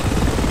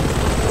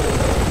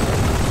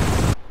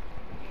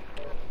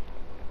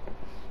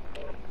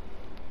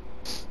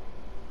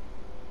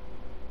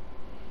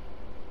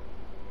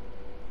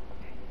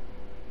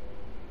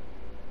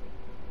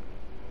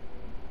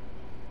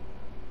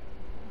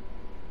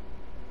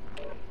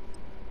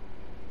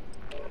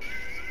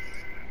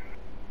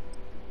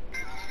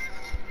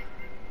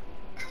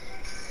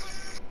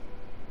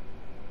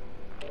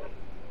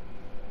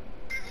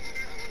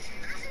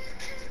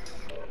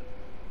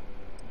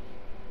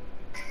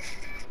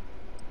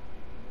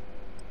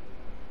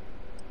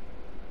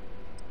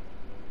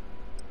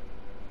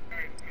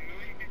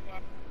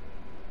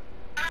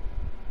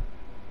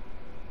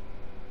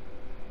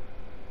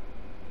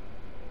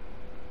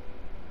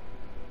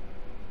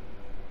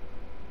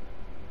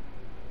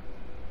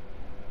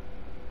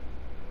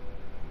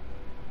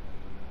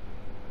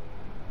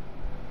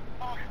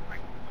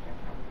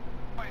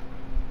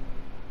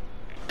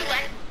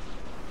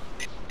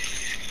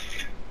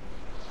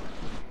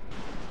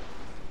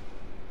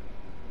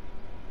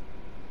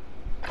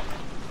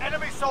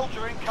 Enemy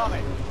soldier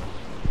incoming.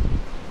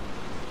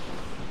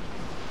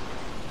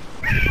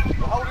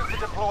 We're holding for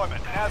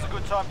deployment. Now's a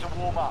good time to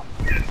warm up.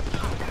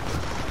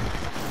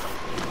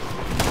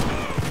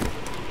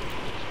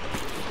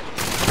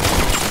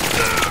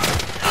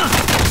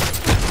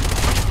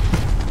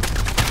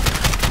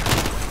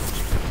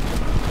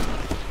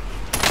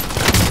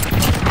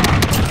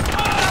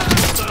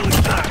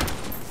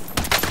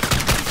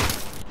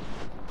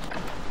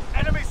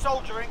 Enemy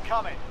soldier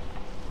incoming.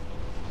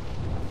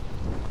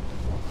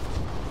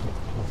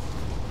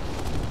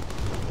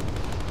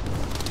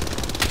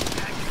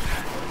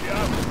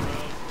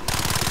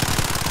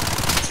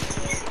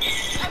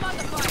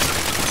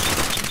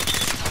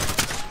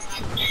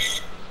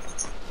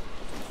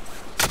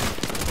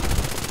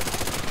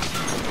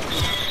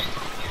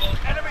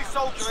 Enemy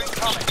soldier incoming.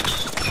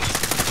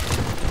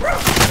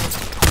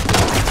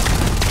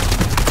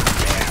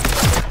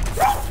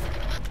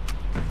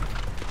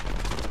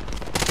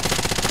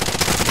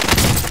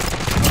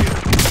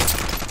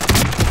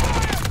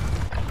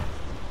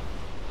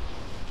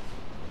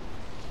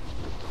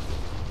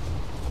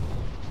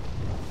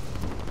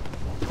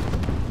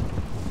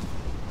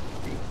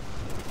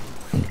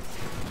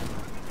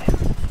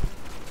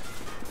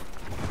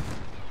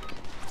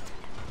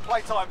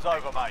 Playtime's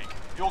over, mate.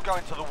 You're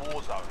going to the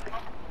war zone.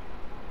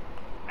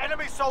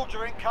 Enemy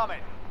soldier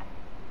incoming.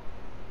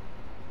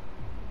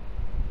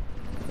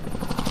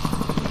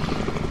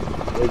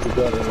 Where'd you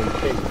go to the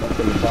cake? I'm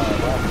gonna buy a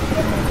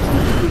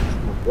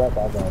rock.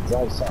 I'm gonna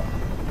drive some.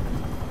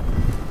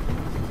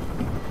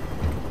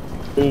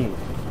 Boom.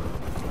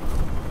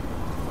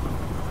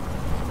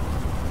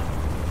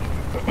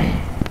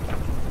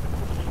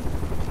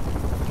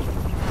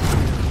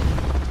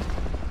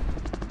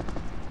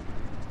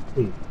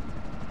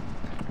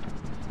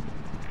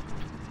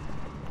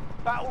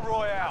 Battle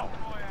Royale.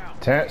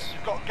 Tense.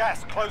 You've got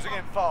gas closing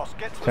in fast.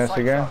 Get to the Tense safe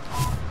again. zone.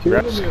 Can you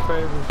Grab, do me a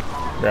favor?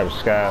 grab a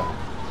sky.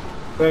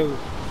 Favor.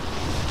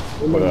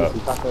 What up?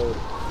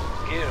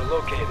 Gear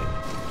located.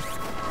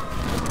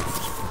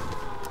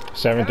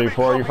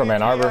 734, you from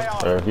Ann Arbor?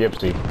 Or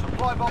Yipsy?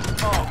 Supply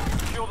box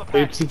marked. Secure the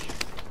package. Oopsie.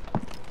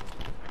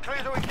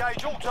 Clear to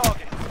engage all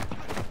targets.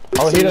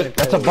 Oh,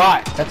 that's a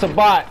bot. That's a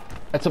bot.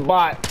 That's a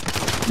bot.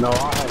 No,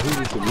 I had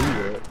heated to leave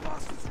it.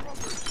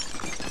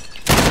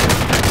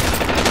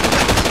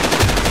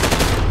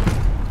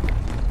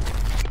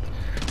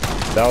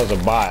 That was a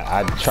bot.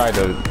 I tried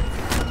to.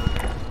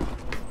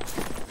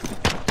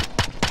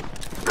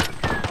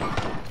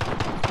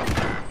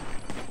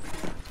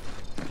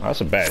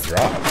 That's a bad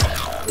drop.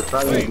 It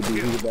probably need to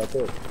be heated back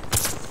up.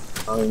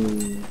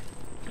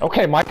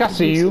 Okay, Mike, I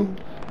see you.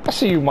 I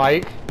see you,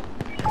 Mike.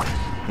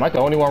 Mike, the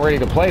only one ready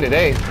to play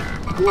today. Eyes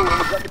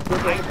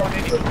on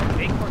enemy.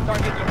 Make for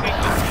target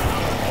location.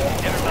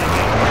 Never mind.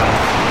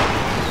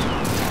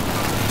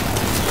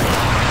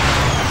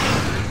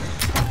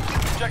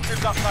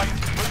 Objectives updated.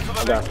 Move to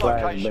the I got next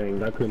flash location.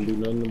 banged. I couldn't do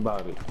nothing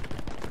about it.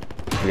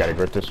 You gotta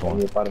grip this I'm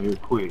one. up out of here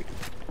quick.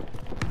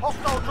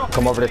 Hostile dropping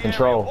Come over into to the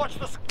control. area. Watch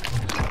the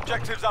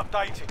objectives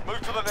updated.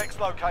 Move to the next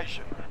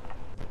location.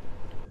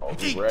 I'll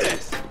be Eat ready.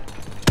 this.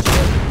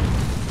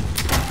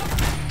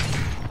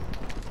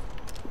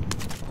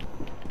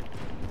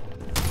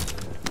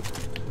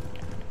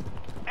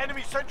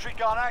 Enemy sentry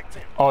gun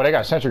active. Oh, they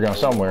got sentry gun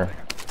somewhere.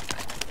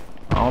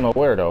 I don't know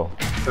where though.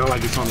 Sound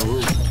like it's on the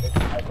roof.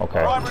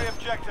 Okay. Primary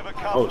objective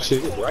accomplished. Oh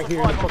shit, it's right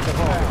here in the fucking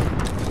hall.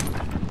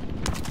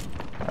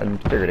 I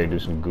figured they do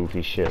some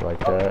goofy shit like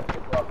that.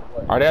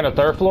 Are they on the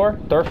third floor?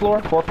 Third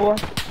floor? Fourth floor?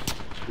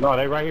 No,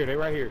 they right here. They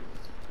right here.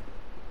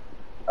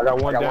 I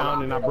got one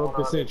down and I broke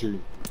the sentry.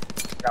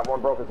 Got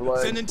one broken leg.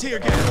 Sending tear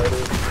gas.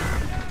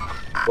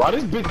 Wow,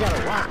 this bitch got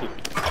a rocket.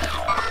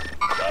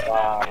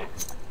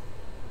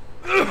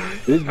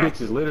 This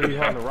bitch is literally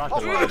on the rocket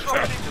Hostile launcher.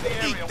 dropping into the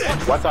area.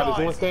 Watch Watch the out, there's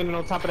one skies. standing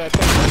on top of that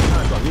tank. Right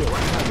behind you. Yeah,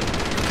 right behind you.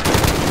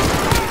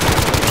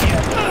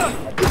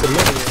 It's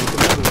another one. It's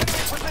another one.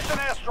 Precision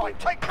airstrike.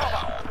 Take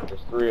cover.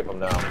 There's 3 of them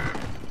now.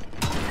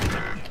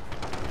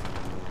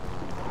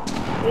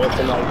 Yeah,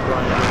 somebody's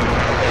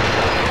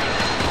flying.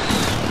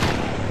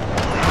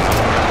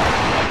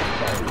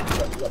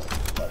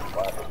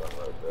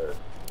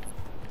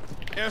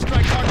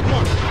 Airstrike target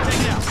marked.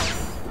 Take it out.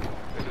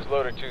 This is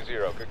loader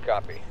 2-0. Good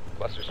copy.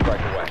 Cluster strike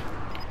away.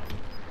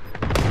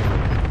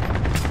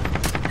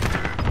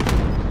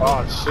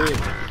 Oh shit.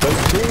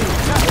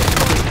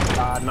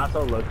 Not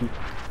so lucky.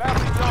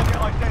 Bounty target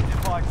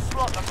identified.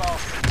 Slot the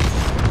bastard.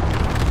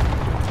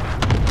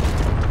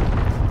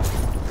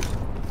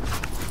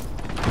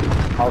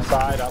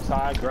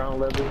 Outside, ground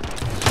level.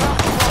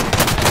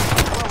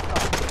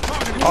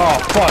 Oh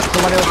fuck,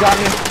 somebody else got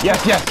me?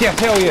 Yes,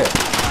 hell yeah.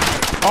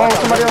 Oh,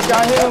 somebody else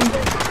got him?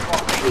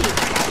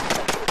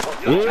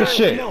 Good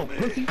shit.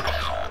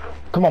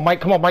 Come on,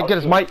 Mike, get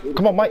us, Mike.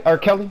 Come on, Mike, or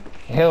Kelly.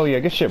 Hell yeah,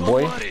 good shit,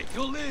 boy.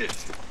 You'll live.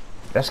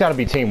 That's gotta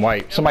be team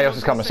white. Somebody else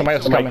is coming, Somebody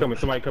coming.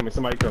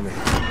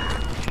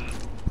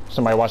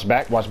 Somebody watch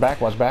back. Here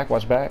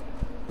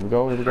we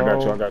go. I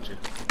got you.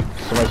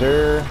 Somebody's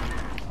here.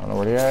 I don't know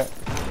where they at.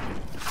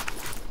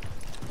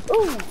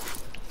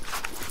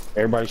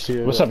 Everybody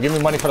shield. What's up? Give me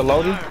money for the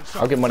loading?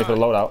 I'll get money for the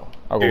loadout.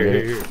 I'll go get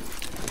it. Here.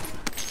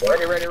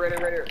 Ready.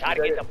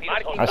 Target the Peter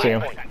I see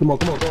him. Come on,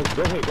 go ahead,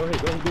 do the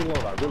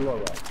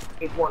loadout.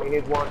 He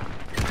needs one.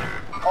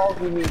 All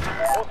he needs.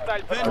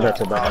 hostile I got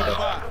your back.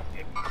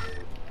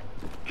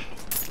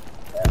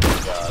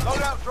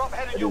 Loadout drop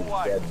headed your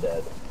way.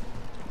 Dead.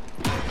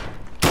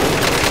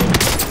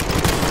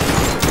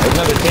 There's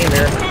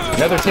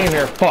another team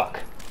here. Fuck.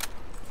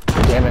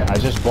 Damn it, I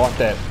just bought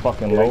that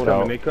fucking They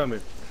loadout. coming.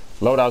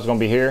 Loadout's gonna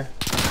be here.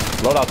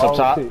 Loadout's up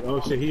top. Oh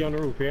shit, he on the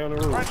roof. Friendly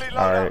loadout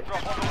Alright.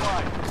 drop on the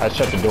way. I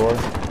shut the door.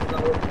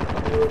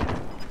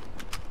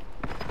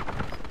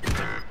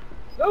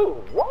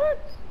 Dude, what?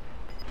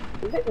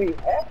 He hit me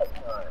half the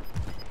time.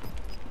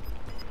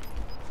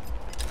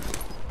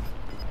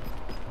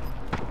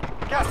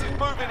 Gas is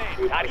moving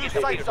in. Target New the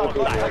safe Peter zone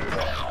hostile.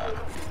 located.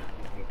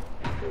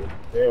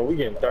 Yeah, we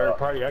getting third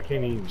party. I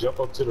can't even jump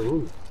up to the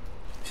roof.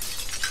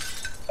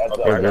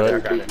 We're I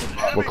good. got it.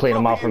 We'll clean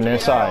them out from the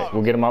inside.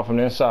 We'll get them out from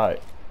the inside.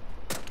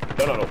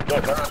 No.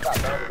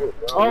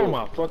 Oh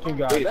my fucking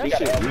god, that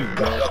shit weak,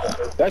 bro.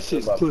 That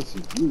shit's pussy.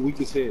 You weak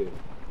as hell.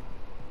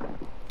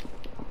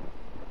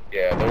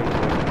 Yeah,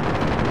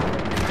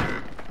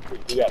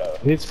 you gotta.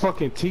 His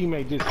fucking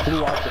teammate just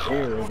flew out the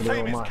air Your over there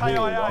team on is my head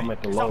while KIA. I'm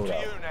at the It's up to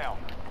loadout. you now.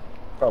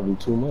 Probably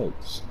too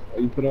much.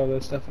 Why you put all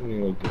that stuff in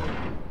there like that?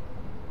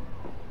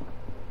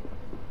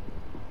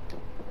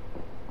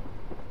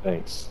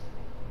 Thanks.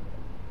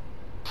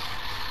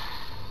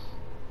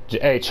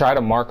 Hey, try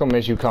to mark them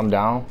as you come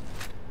down.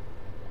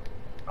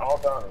 All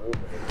down the roof.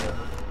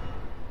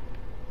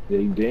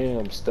 They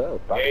damn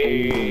stuff. I can't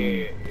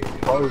even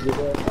close it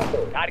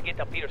up. Target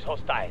the Peter's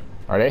hostile.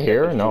 Are they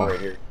here or no? Right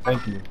here.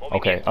 Thank you.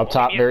 Okay, up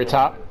top, very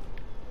top.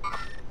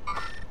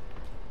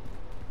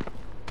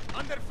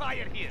 Under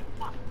fire here.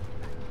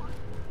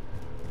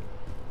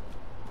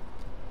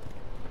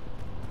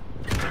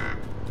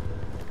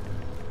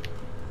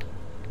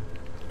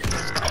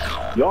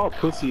 Y'all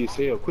pussy as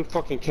hell. Quit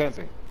fucking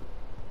camping.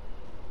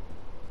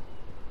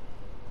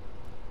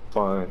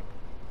 Fine.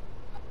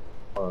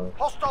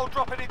 Hostile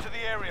dropping into the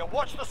area.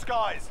 Watch the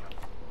skies.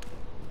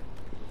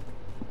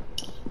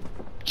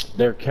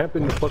 They're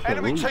camping the fucking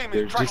Enemy roof. team is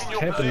They're just tracking your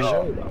camping the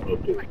position. road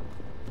up there.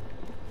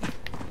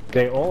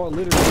 They all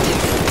literally.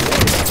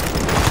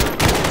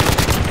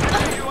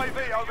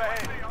 UAV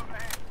overhead.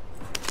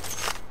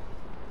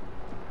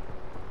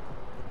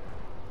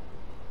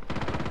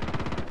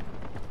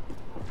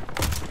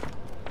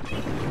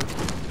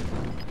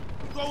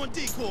 Throwing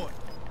decoy.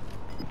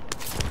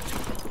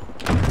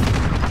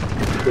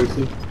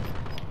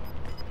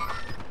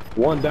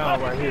 One down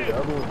right here. The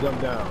other one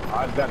jumped down.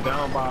 I got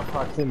down by a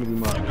proximity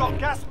You've mine. got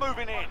gas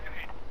moving in.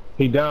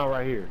 He down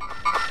right here.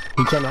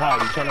 He trying to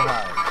hide. He trying to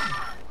hide.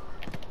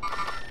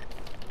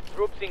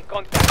 Troops in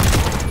contact.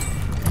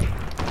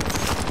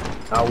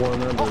 I want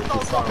under the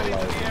Hostiles dropping sound into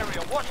like. the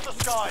area. Watch the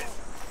skies.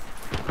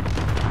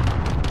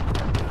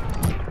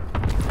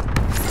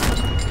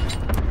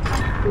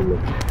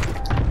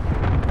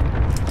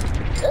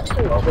 That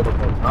shit was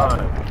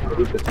time.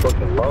 It's just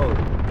fucking low.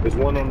 There's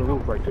one on the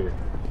roof right there.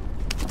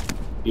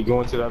 He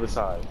going to the other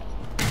side.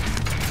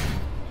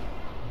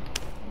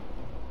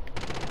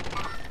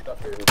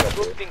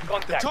 Troops in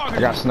contact. I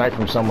got sniped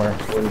from somewhere.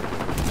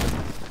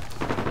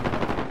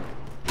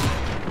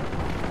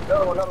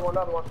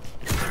 Another one.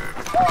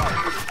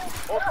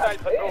 Hostile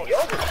patrol.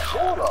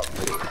 Hold up.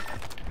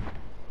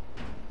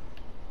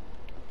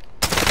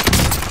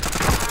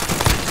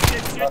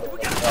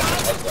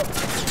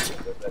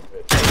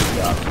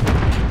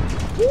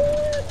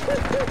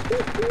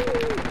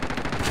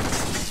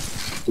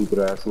 Stupid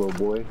ass little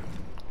boy.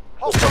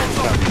 Hostiles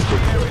dropping into the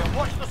area.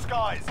 Watch the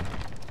skies.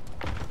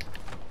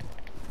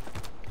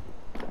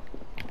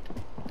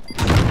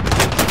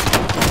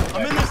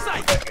 I'm in the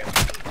sight.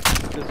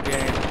 This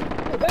game.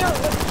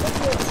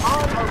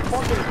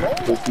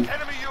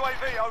 Enemy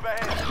UAV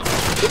overhead.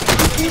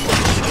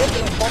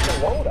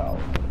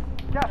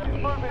 Gas is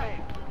moving in.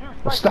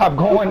 Use Stop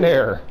going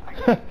there.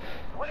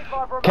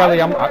 25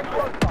 Kelly, I'm coming up.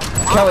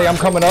 Kelly, I'm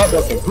coming up.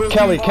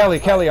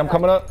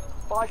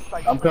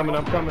 I'm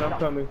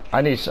coming.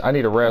 I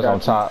need a res on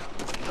top.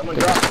 I'm gonna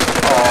drop.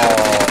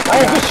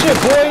 Oh, good shit,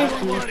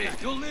 boy. Money.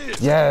 You'll live.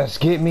 Yes,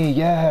 get me.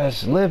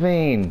 Yes,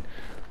 living.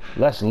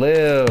 Let's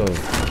live. You're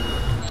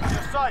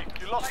safe.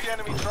 You lost the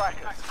enemy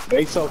trackers.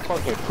 They so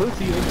fucking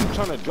pussy. They keep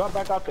trying to drop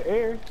back out the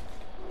air.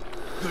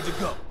 Good to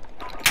go.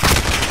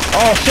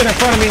 Oh shit! In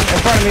front of me.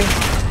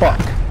 Fuck.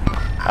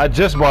 I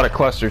just bought a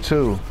cluster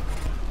too.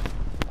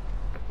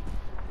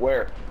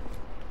 Where?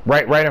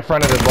 Right in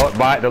front of the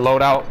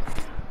loadout.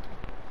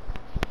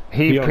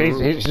 He on the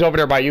roof. He's over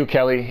there by you,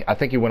 Kelly. I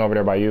think he went over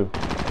there by you.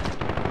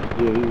 Yeah,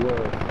 he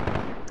was.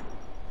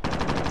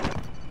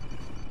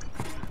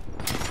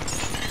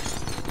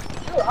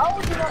 How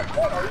would you not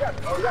call?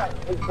 Oh yeah.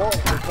 His boy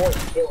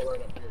chilling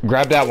right up here.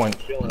 Grab that one.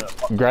 Chilling up.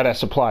 Grab that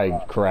supply,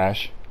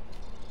 Crash.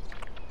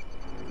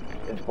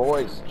 His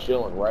boy's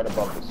chilling right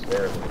above the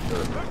stairs. Move to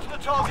the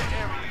target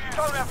area. You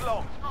don't have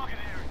long.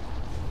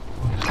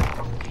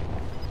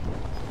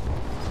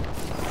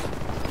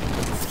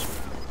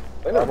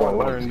 They're I'm not gonna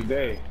going learn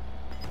today.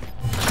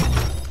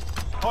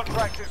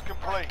 Contract is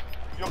complete.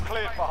 You're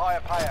cleared for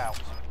higher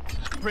payouts.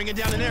 Bringing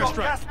down an Got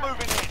airstrike. gas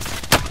moving in.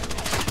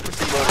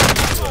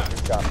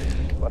 Copy.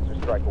 Cluster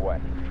strike away.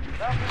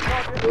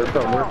 Where's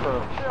from?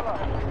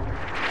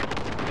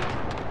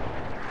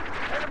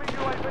 Enemy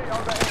UAV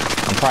overhead.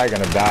 I'm probably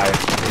gonna die.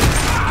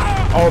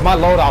 Oh, my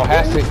loadout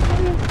has to.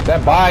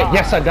 That buy.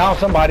 Yes, I downed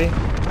somebody.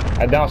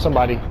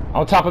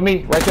 On top of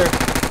me, right there.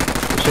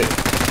 Shit.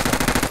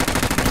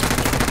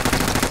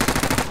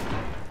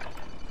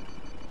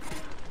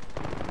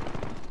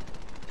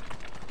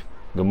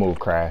 Good move,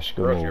 Crash.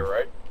 Good Rush, move. you're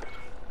right.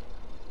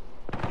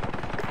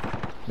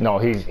 No,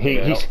 he's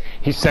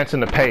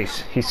sensing the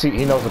pace. He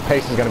knows the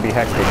pace is gonna be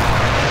hectic.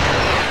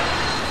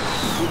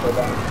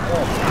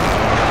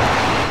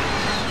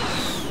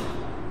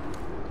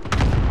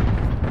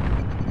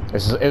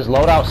 Is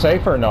loadout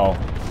safe or no?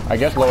 I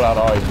guess loadout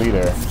will always be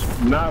there.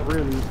 Not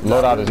really.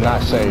 Loadout is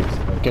not safe.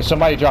 Can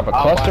somebody drop a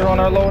cluster on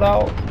our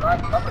loadout?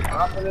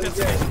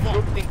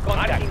 Troops in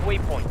contact.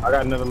 Waypoint. I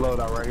got another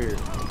loadout right here.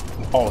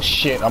 Oh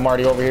shit, I'm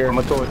already over here. I'm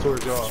gonna throw it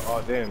towards y'all.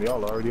 Oh damn,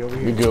 y'all already over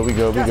We here. good. We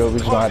just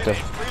gonna have to.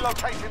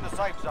 Relocating the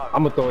safe zone.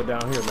 I'm gonna throw it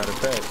down here, matter of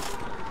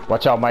fact.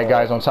 Watch out, my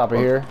guys on top of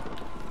here.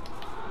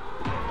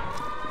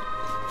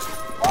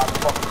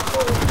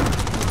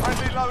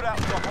 Friendly loadout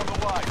drop on the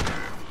way.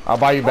 I'll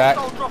buy you back.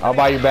 Hostile dropping I'll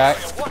buy into you the back.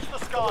 area. Watch the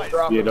skies.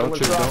 Yeah, don't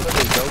trip.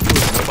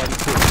 Nobody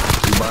trip.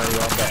 You buying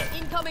y'all back.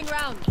 Incoming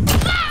round.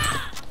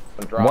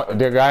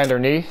 The guy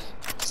underneath.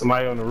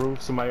 Somebody on the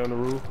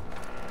roof.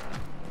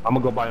 I'm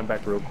gonna go buy him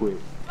back real quick.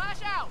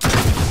 Flash out.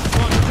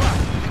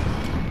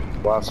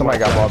 Wow, Somebody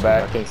got ball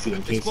back. I can't see.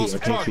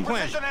 Explosive target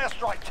planted. Precision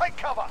airstrike. Take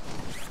cover.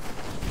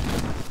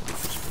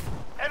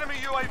 Enemy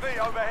UAV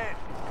overhead.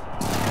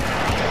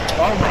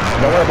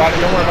 Don't worry about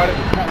it.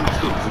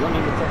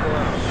 Running the fuck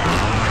around.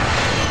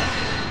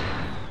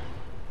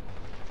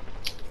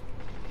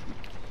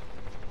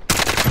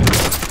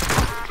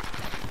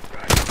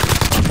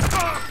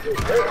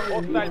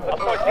 Hostile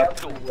patrol hit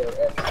two.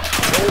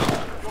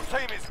 Your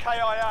team is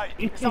KIA.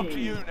 It's up to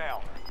you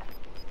now.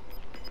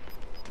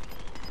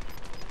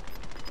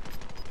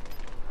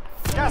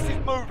 Gas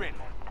is moving.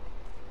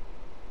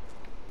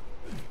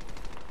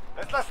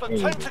 There's less than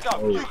 10 to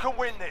go. You can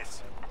win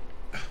this.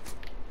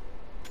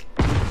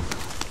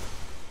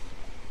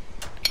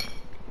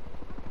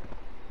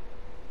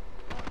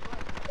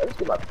 I just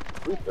get my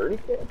 330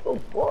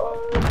 canceled.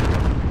 What?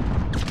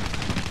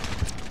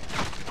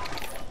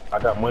 I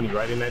got money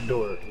right in that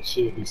door. It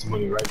should be some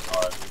money right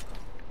behind me.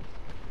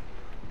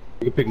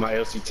 You can pick my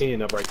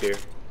LC-10 up right there.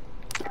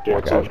 There,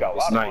 Okay. too. It's got a lot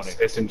It's of nice. money.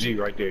 SMG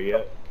right there,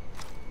 yeah.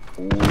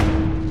 Ooh,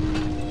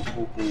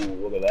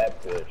 look at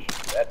that bitch.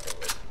 That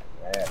thing is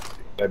nasty.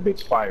 That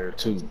bitch fire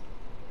too.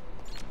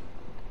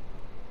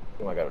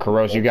 Oh, I got a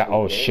Kuros, you got.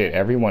 Oh game. shit!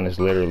 Everyone is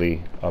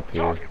literally up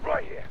here. Target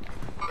right here.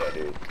 Yeah,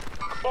 dude.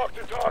 Mark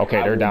the target.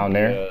 Okay, they're down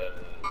there.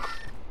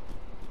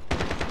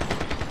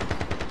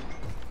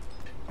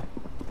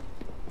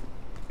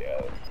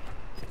 Yeah.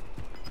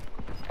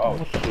 Oh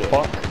What the shit.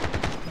 fuck?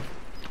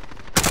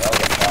 That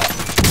was a pop.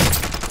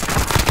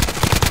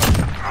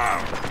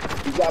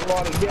 You got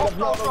money. Get Hostiles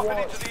another dropping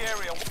one. into the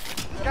area.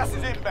 Gas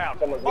is inbound.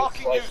 Someone gets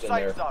Marking new sliced in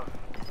there. safe zone.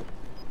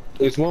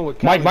 There's one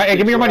with Mike, hey,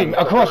 give me your money.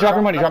 Kuros, drop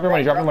your money. Drop your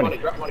money. Drop your money.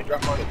 Drop money.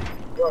 Drop money.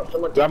 Bro,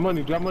 someone Drop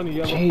money,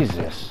 yellow.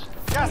 Jesus.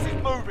 Gas is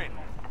moving.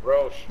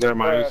 Roche. Never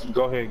mind.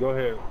 Go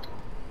ahead.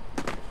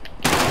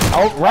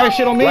 Oh, right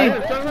shit on me. Right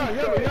here, turn around,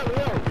 yellow.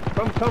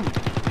 Come.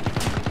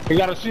 He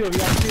got a shield.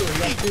 They're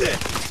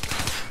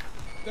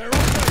okay.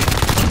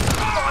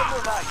 5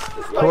 remain.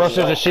 Kuros,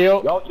 there's a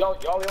shield. Y'all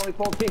the only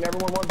full team.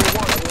 Everyone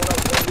 1v1. Everyone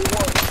else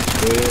 1v1.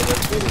 Yeah,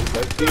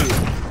 let's get it.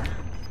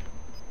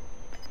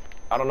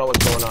 I don't know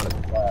what's going on in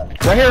the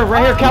class. Right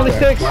here, Cali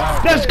sticks.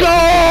 Let's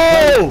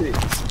go!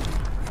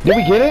 Did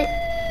we get it?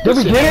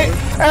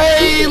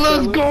 Hey,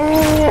 let's go!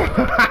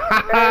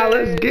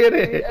 Let's get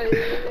it.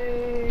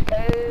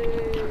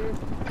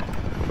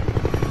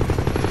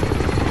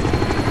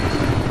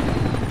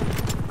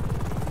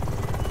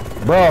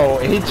 Bro,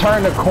 he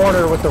turned the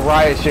corner with the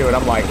riot shield, and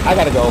I'm like, I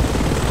gotta go.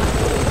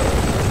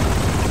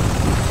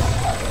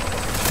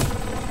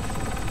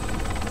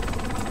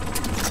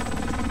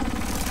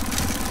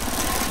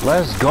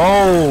 Let's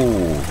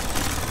go.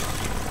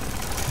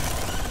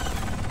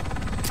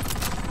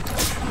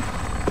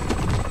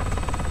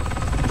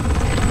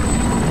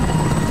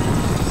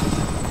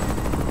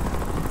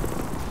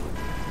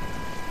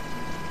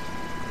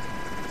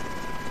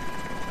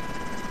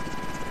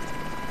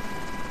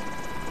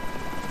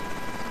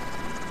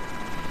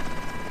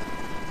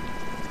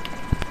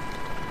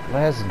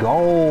 Let's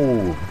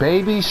go.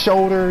 Baby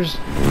shoulders,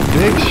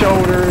 big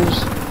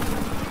shoulders,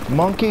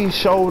 monkey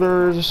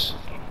shoulders.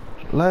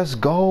 Let's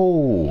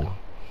go.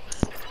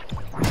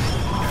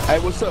 Hey,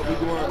 what's up? We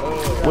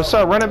going? What's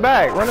up? Run it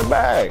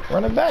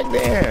back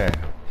then.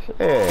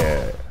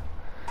 Shit.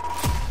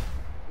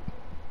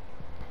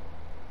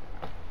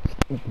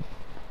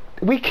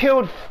 We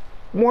killed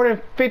more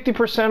than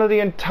 50% of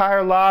the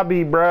entire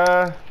lobby,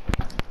 bruh.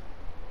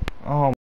 Oh.